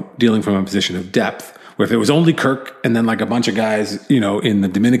dealing from a position of depth, where if it was only Kirk and then like a bunch of guys, in the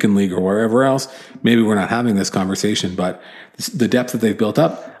Dominican League or wherever else, maybe we're not having this conversation. But the depth that they've built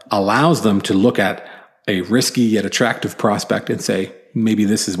up allows them to look at a risky yet attractive prospect and say, maybe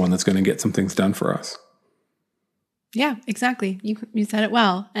this is one that's going to get some things done for us. Yeah, exactly. You said it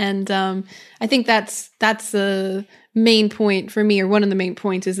well. And I think that's the main point for me, or one of the main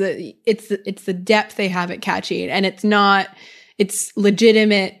points, is that it's the depth they have at catching, and it's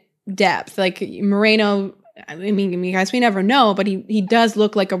legitimate depth. Like Moreno, I mean, you guys may never know, but he does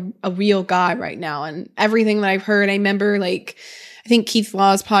look like a real guy right now. And everything that I've heard, I remember, like, I think Keith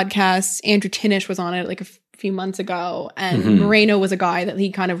Law's podcast, Andrew Tinish was on it like a few months ago, and Moreno was a guy that he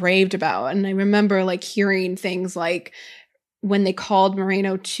kind of raved about. And I remember like hearing things like, when they called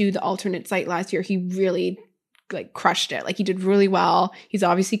Moreno to the alternate site last year, he really like crushed it. Like, he did really well. He's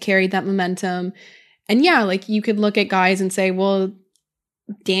obviously carried that momentum. And yeah, like, you could look at guys and say, well,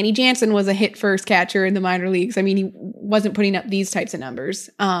 Danny Jansen was a hit first catcher in the minor leagues. I mean, he wasn't putting up these types of numbers.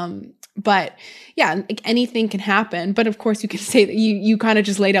 But yeah, like, anything can happen. But of course, you can say that you kind of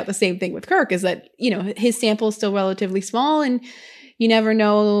just laid out the same thing with Kirk, is that, his sample is still relatively small, and you never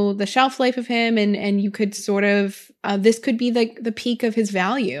know the shelf life of him. And you could sort of, this could be like the peak of his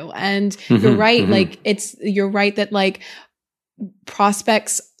value. And you're right. Like, you're right that like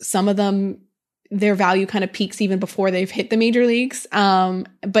prospects, some of them their value kind of peaks even before they've hit the major leagues.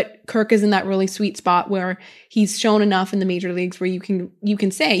 But Kirk is in that really sweet spot where he's shown enough in the major leagues where you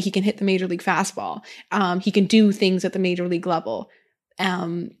can say he can hit the major league fastball. He can do things at the major league level.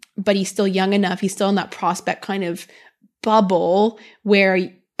 But he's still young enough. He's still in that prospect kind of bubble where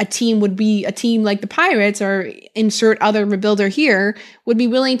a team would be a team like the Pirates, or insert other rebuilder here, would be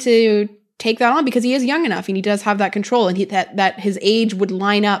willing to take that on because he is young enough and he does have that control, and that his age would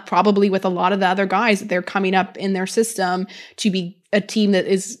line up probably with a lot of the other guys that they're coming up in their system to be a team that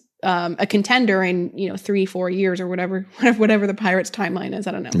is a contender in 3-4 years or whatever the Pirates timeline is.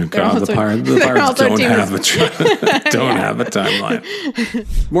 I don't know. The Pirates don't have a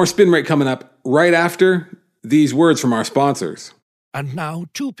timeline. More Spin Rate coming up right after these words from our sponsors. And now,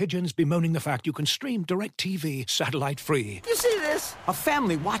 two pigeons bemoaning the fact you can stream DirecTV satellite-free. You see this? A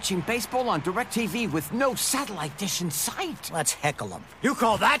family watching baseball on DirecTV with no satellite dish in sight. Let's heckle them. You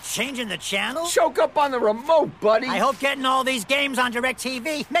call that changing the channel? Choke up on the remote, buddy. I hope getting all these games on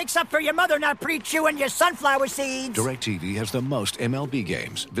DirecTV makes up for your mother not pre-chewing your sunflower seeds. DirecTV has the most MLB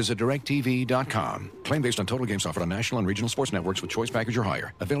games. Visit DirecTV.com. Claim based on total games offered on national and regional sports networks with choice package or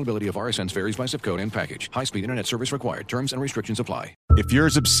higher. Availability of RSNs varies by zip code and package. High-speed internet service required. Terms and restrictions apply. If you're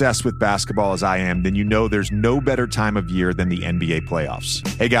as obsessed with basketball as I am, then you know there's no better time of year than the NBA playoffs.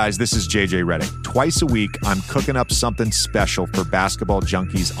 Hey guys, this is JJ Redick. Twice a week, I'm cooking up something special for basketball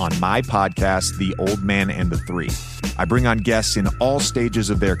junkies on my podcast, The Old Man and the Three. I bring on guests in all stages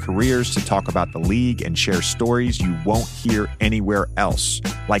of their careers to talk about the league and share stories you won't hear anywhere else,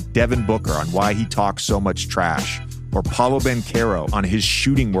 like Devin Booker on why he talks so much trash, or Paulo Banchero on his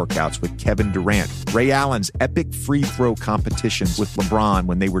shooting workouts with Kevin Durant, Ray Allen's epic free throw competitions with LeBron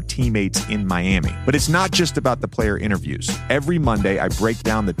when they were teammates in Miami. But it's not just about the player interviews. Every Monday, I break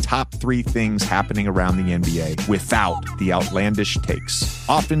down the top 3 things happening around the NBA without the outlandish takes.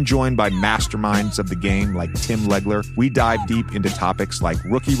 Often joined by masterminds of the game like Tim Legler, we dive deep into topics like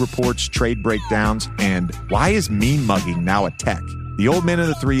rookie reports, trade breakdowns, and why is meme mugging now a tech? The Old Man and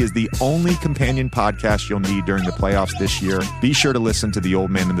the Three is the only companion podcast you'll need during the playoffs this year. Be sure to listen to The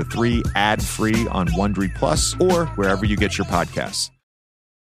Old Man and the Three ad-free on Wondery Plus or wherever you get your podcasts.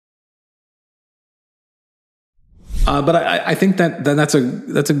 But I think that's a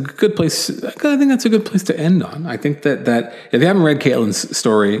good place. I think that's a good place to end on. I think that if you haven't read Caitlin's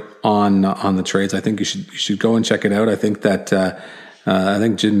story on the trades, I think you should go and check it out. I think that I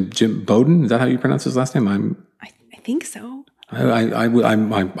think Jim Bowden, is that how you pronounce his last name? I think so.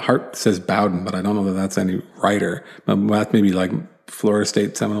 My heart says Bowden, but I don't know that that's any writer. That's maybe like Florida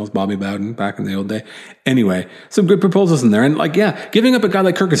State Seminoles, Bobby Bowden back in the old day. Anyway, some good proposals in there. And giving up a guy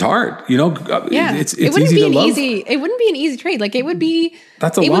like Kirk is hard. It's it wouldn't easy be to an love. It wouldn't be an easy trade. Like it would be.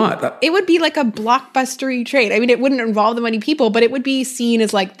 That's a lot. It would be like a blockbustery trade. I mean, it wouldn't involve the many people, but it would be seen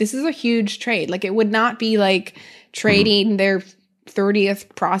as like, this is a huge trade. Like it would not be like trading their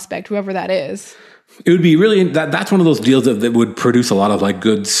 30th prospect, whoever that is. It would be really, that's one of those deals that would produce a lot of like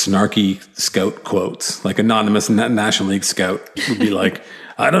good snarky scout quotes. Like anonymous National League scout would be like,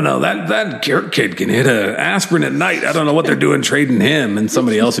 I don't know, that kid can hit a aspirin at night. I don't know what they're doing trading him. And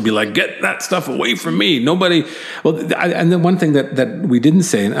somebody else would be like, get that stuff away from me. Nobody. Well, and then one thing that we didn't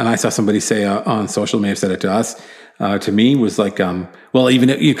say, and I saw somebody say on social, may have said it to us, to me, was like, well, even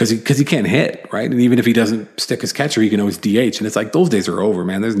because he can't hit, right? And even if he doesn't stick his catcher, he can always DH. And it's like, those days are over,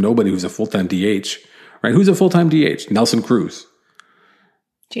 man. There's nobody who's a full-time DH, right? Who's a full-time DH? Nelson Cruz.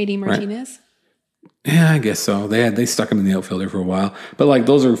 JD Martinez. Right? Yeah, I guess so. They stuck him in the outfielder for a while, but like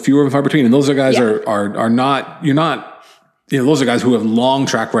those are fewer and far between. And those are guys are not, you're not, those are guys who have long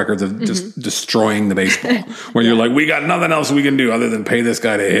track records of just destroying the baseball where you're like, we got nothing else we can do other than pay this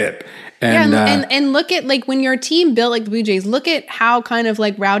guy to hit. And look at like when your team built like the Blue Jays, look at how kind of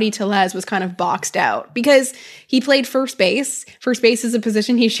like Rowdy Tellez was kind of boxed out because he played first base. First base is a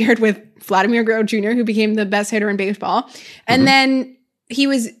position he shared with Vladimir Guerrero Jr., who became the best hitter in baseball. And then he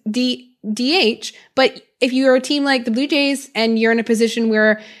was DH. But if you're a team like the Blue Jays and you're in a position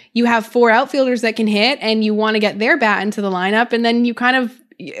where you have 4 outfielders that can hit and you want to get their bat into the lineup, and then you kind of,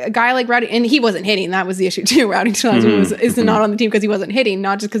 a guy like Rowdy, and he wasn't hitting. That was the issue too. Rowdy Tellez is not on the team because he wasn't hitting,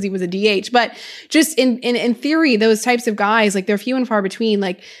 not just because he was a DH. But just in theory, those types of guys, like they're few and far between.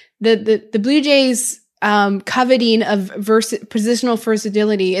 Like the Blue Jays coveting of positional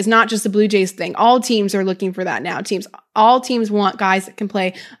versatility is not just the Blue Jays thing. All teams are looking for that now. All teams want guys that can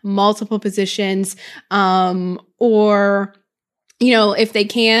play multiple positions, or if they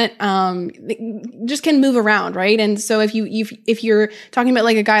can't, just can move around, right? And so if you're talking about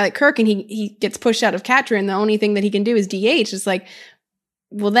like a guy like Kirk and he gets pushed out of catcher and the only thing that he can do is DH, it's like,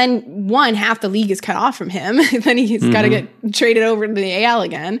 well, then half the league is cut off from him. Then he's got to get traded over to the AL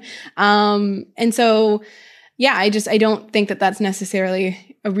again. And so, yeah, I don't think that that's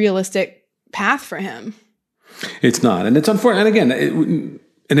necessarily a realistic path for him. It's not, and it's unfortunate. And again,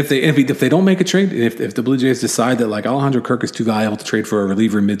 and if they don't make a trade, if the Blue Jays decide that like Alejandro Kirk is too valuable to trade for a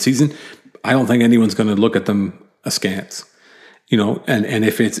reliever midseason, I don't think anyone's going to look at them askance. And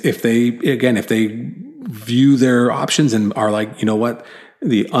if they view their options and are like, you know what,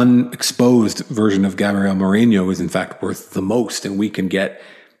 the unexposed version of Gabriel Moreno is in fact worth the most, and we can get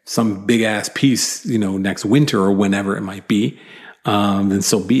some big ass piece, next winter or whenever it might be, then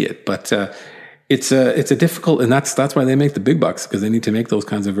so be it. But it's a difficult, and that's why they make the big bucks, because they need to make those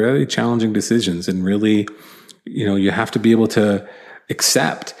kinds of very challenging decisions, and really, you have to be able to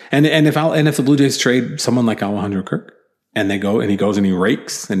accept. And if the Blue Jays trade someone like Alejandro Kirk, and he goes and he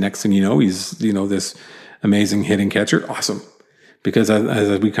rakes, and next thing you know, he's this amazing hitting catcher, awesome. Because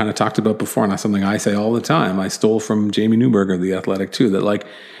as we kind of talked about before, and that's something I say all the time, I stole from Jamie Newberger, The Athletic, too, that like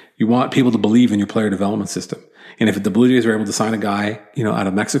you want people to believe in your player development system. And if the Blue Jays are able to sign a guy, out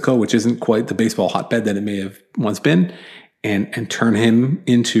of Mexico, which isn't quite the baseball hotbed that it may have once been, and turn him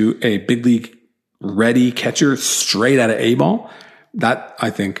into a big league ready catcher straight out of A-ball, that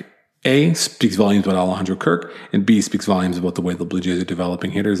I think A, speaks volumes about Alejandro Kirk, and B, speaks volumes about the way the Blue Jays are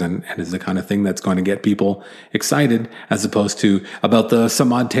developing hitters, and is the kind of thing that's going to get people excited, as opposed to about the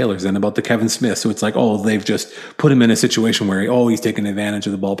Samad Taylors and about the Kevin Smith. So it's like, oh, they've just put him in a situation where, he's taking advantage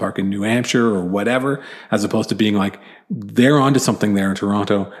of the ballpark in New Hampshire or whatever, as opposed to being like, they're onto something there in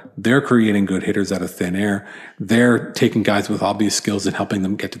Toronto. They're creating good hitters out of thin air. They're taking guys with obvious skills and helping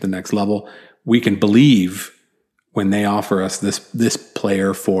them get to the next level. We can believe when they offer us this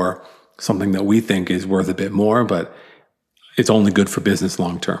player for something that we think is worth a bit more, but it's only good for business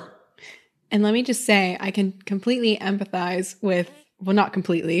long term. And let me just say, I can completely empathize with, well, not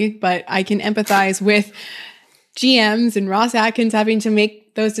completely, but I can empathize with GMs and Ross Atkins having to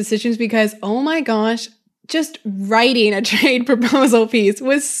make those decisions, because, oh my gosh, just writing a trade proposal piece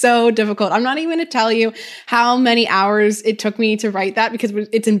was so difficult. I'm not even going to tell you how many hours it took me to write that, because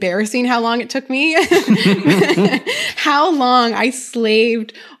it's embarrassing how long it took me. How long I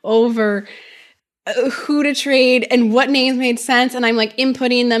slaved over who to trade and what names made sense. And I'm like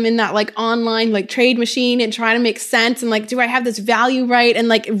inputting them in that like online like trade machine and trying to make sense. And like, do I have this value right? And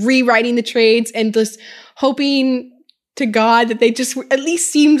like rewriting the trades and just hoping to God that they just at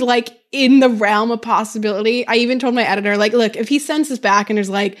least seemed like in the realm of possibility. I even told my editor, like, look, if he sends this back and there's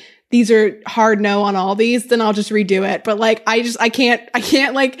like, these are hard no on all these, then I'll just redo it. But like, I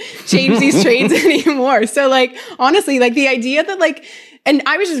can't like change these trades anymore. So like, honestly, like the idea that like, and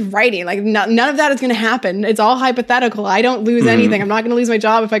I was just writing, like none of that is going to happen. It's all hypothetical. I don't lose anything. I'm not going to lose my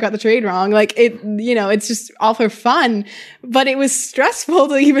job if I got the trade wrong. Like it's just all for fun. But it was stressful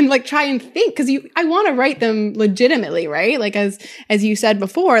to even like try and think, because I want to write them legitimately, right? Like as you said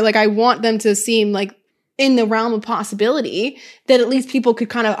before, like I want them to seem like in the realm of possibility that at least people could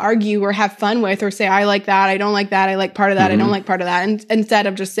kind of argue or have fun with, or say, I like that, I don't like that, I like part of that, I don't like part of that. And instead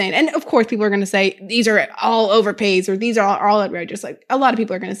of just saying, and of course people are going to say, these are all overpays, or these are all outrageous. Like a lot of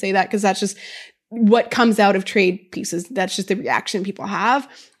people are going to say that, because that's just what comes out of trade pieces. That's just the reaction people have.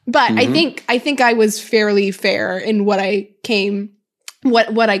 But I think I was fairly fair in what I came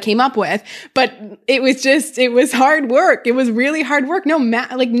up with, but it was hard work. It was really hard work. No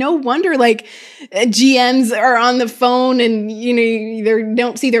wonder like GMs are on the phone and, they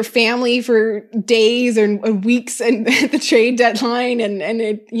don't see their family for days or weeks and the trade deadline. And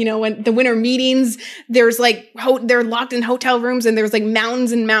it, when the winter meetings, there's like, they're locked in hotel rooms and there's like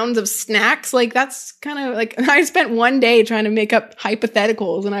mounds and mounds of snacks. Like that's kind of like, I spent one day trying to make up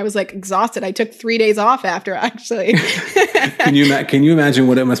hypotheticals and I was like exhausted. I took 3 days off after, actually. Can you imagine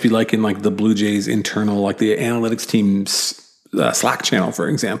what it must be like in like the Blue Jays internal, like the analytics team's Slack channel, for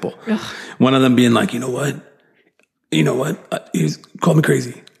example? Ugh. One of them being like, you know what? He's called me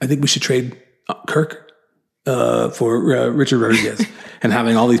crazy. I think we should trade Kirk for Richard Rodriguez. And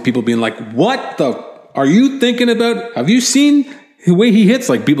having all these people being like, what the are you thinking about? Have you seen the way he hits?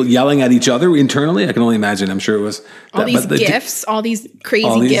 Like people yelling at each other internally. I can only imagine. I'm sure it was all these GIFs, all these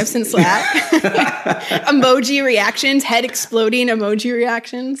crazy GIFs in Slack, emoji reactions, head exploding emoji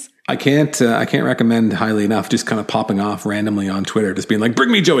reactions. I can't recommend highly enough just kind of popping off randomly on Twitter, just being like,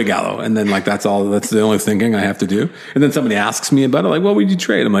 bring me Joey Gallo. And then like, that's the only thinking I have to do. And then somebody asks me about it, like, what would you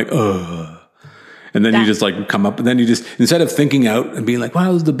trade? I'm like, ugh. And then you just like come up, and then you just, instead of thinking out and being like,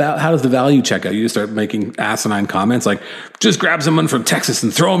 how does the value check out? You just start making asinine comments like, just grab someone from Texas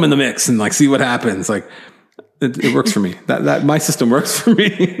and throw them in the mix and like see what happens. Like it works for me. That my system works for me.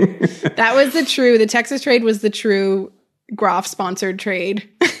 The Texas trade was the true Groff sponsored trade.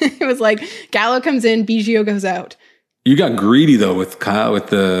 It was like Gallo comes in, Biggio goes out. You got greedy though with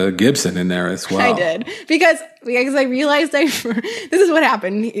the Gibson in there as well. I did because I realized this is what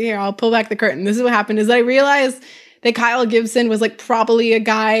happened. Here, I'll pull back the curtain. This is what happened is I realized that Kyle Gibson was like probably a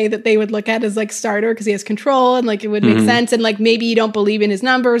guy that they would look at as like starter because he has control and like it would make sense. And like maybe you don't believe in his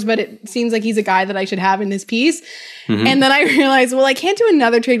numbers, but it seems like he's a guy that I should have in this piece. And then I realized, well, I can't do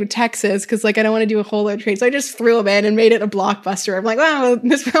another trade with Texas because like I don't want to do a whole other trade. So I just threw him in and made it a blockbuster. I'm like, well,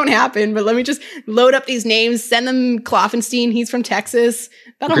 this won't happen, but let me just load up these names, send them Kloffenstein. He's from Texas.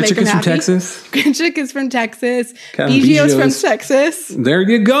 That'll make him happy. Grichuk is from Texas. Biggio's from Texas. There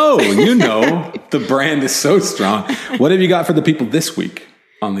you go. You know, the brand is so strong. What have you got for the people this week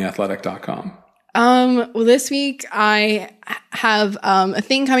on theathletic.com? Well, this week I have a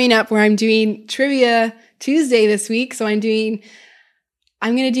thing coming up where I'm doing Trivia Tuesday this week. So I'm going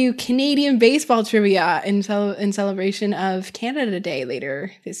to do Canadian baseball trivia in celebration of Canada Day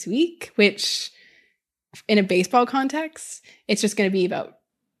later this week, which in a baseball context, it's just going to be about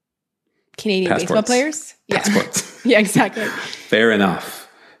Canadian baseball players. Passports. Yeah, exactly. Fair enough.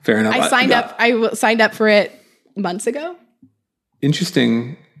 I signed up for it months ago.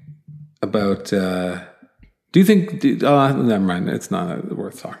 Interesting about, do you think, never mind, it's not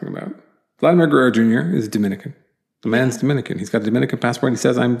worth talking about. Vladimir Guerrero Jr. is Dominican. The man's Dominican. He's got a Dominican passport. He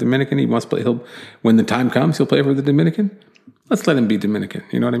says, I'm Dominican. He wants to play. When the time comes, he'll play for the Dominican. Let's let him be Dominican.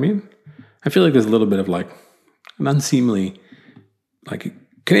 You know what I mean? I feel like there's a little bit of like an unseemly, like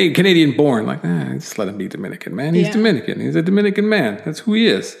Canadian born, like, just let him be Dominican, man. He's Dominican. He's a Dominican man. That's who he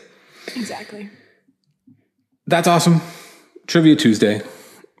is. Exactly. That's awesome. Trivia Tuesday.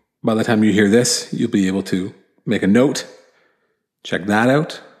 By the time you hear this, you'll be able to make a note. Check that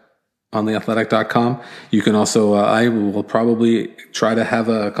out on theathletic.com. You can also, I will probably try to have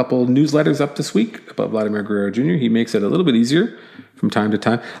a couple newsletters up this week about Vladimir Guerrero Jr. He makes it a little bit easier from time to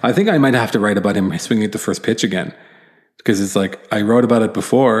time. I think I might have to write about him swinging at the first pitch again. Because it's like, I wrote about it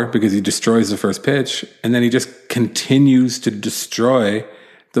before because he destroys the first pitch and then he just continues to destroy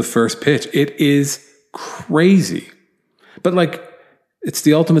the first pitch. It is crazy. But like, it's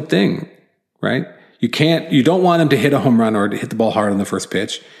the ultimate thing, right? You don't want him to hit a home run or to hit the ball hard on the first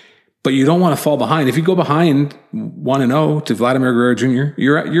pitch, but you don't want to fall behind. If you go behind 1-0 to Vladimir Guerrero Jr.,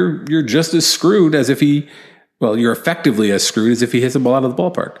 you're just as screwed as if you're effectively as screwed as if he hits the ball out of the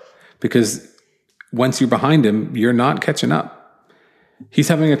ballpark. Because once you're behind him, you're not catching up. He's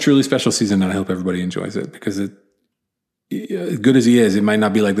having a truly special season, and I hope everybody enjoys it because as good as he is, it might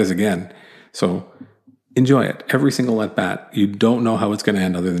not be like this again. So enjoy it. Every single at bat. You don't know how it's going to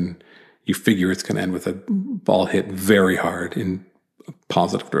end other than you figure it's going to end with a ball hit very hard in a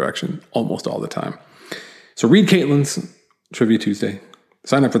positive direction almost all the time. So read Caitlin's Trivia Tuesday.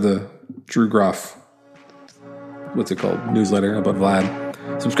 Sign up for the Drew Groff, newsletter about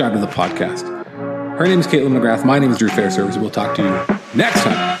Vlad. Subscribe to the podcast. Her name is Caitlin McGrath. My name is Drew Fairservice. We'll talk to you next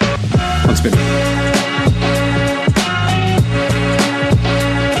time on Spin.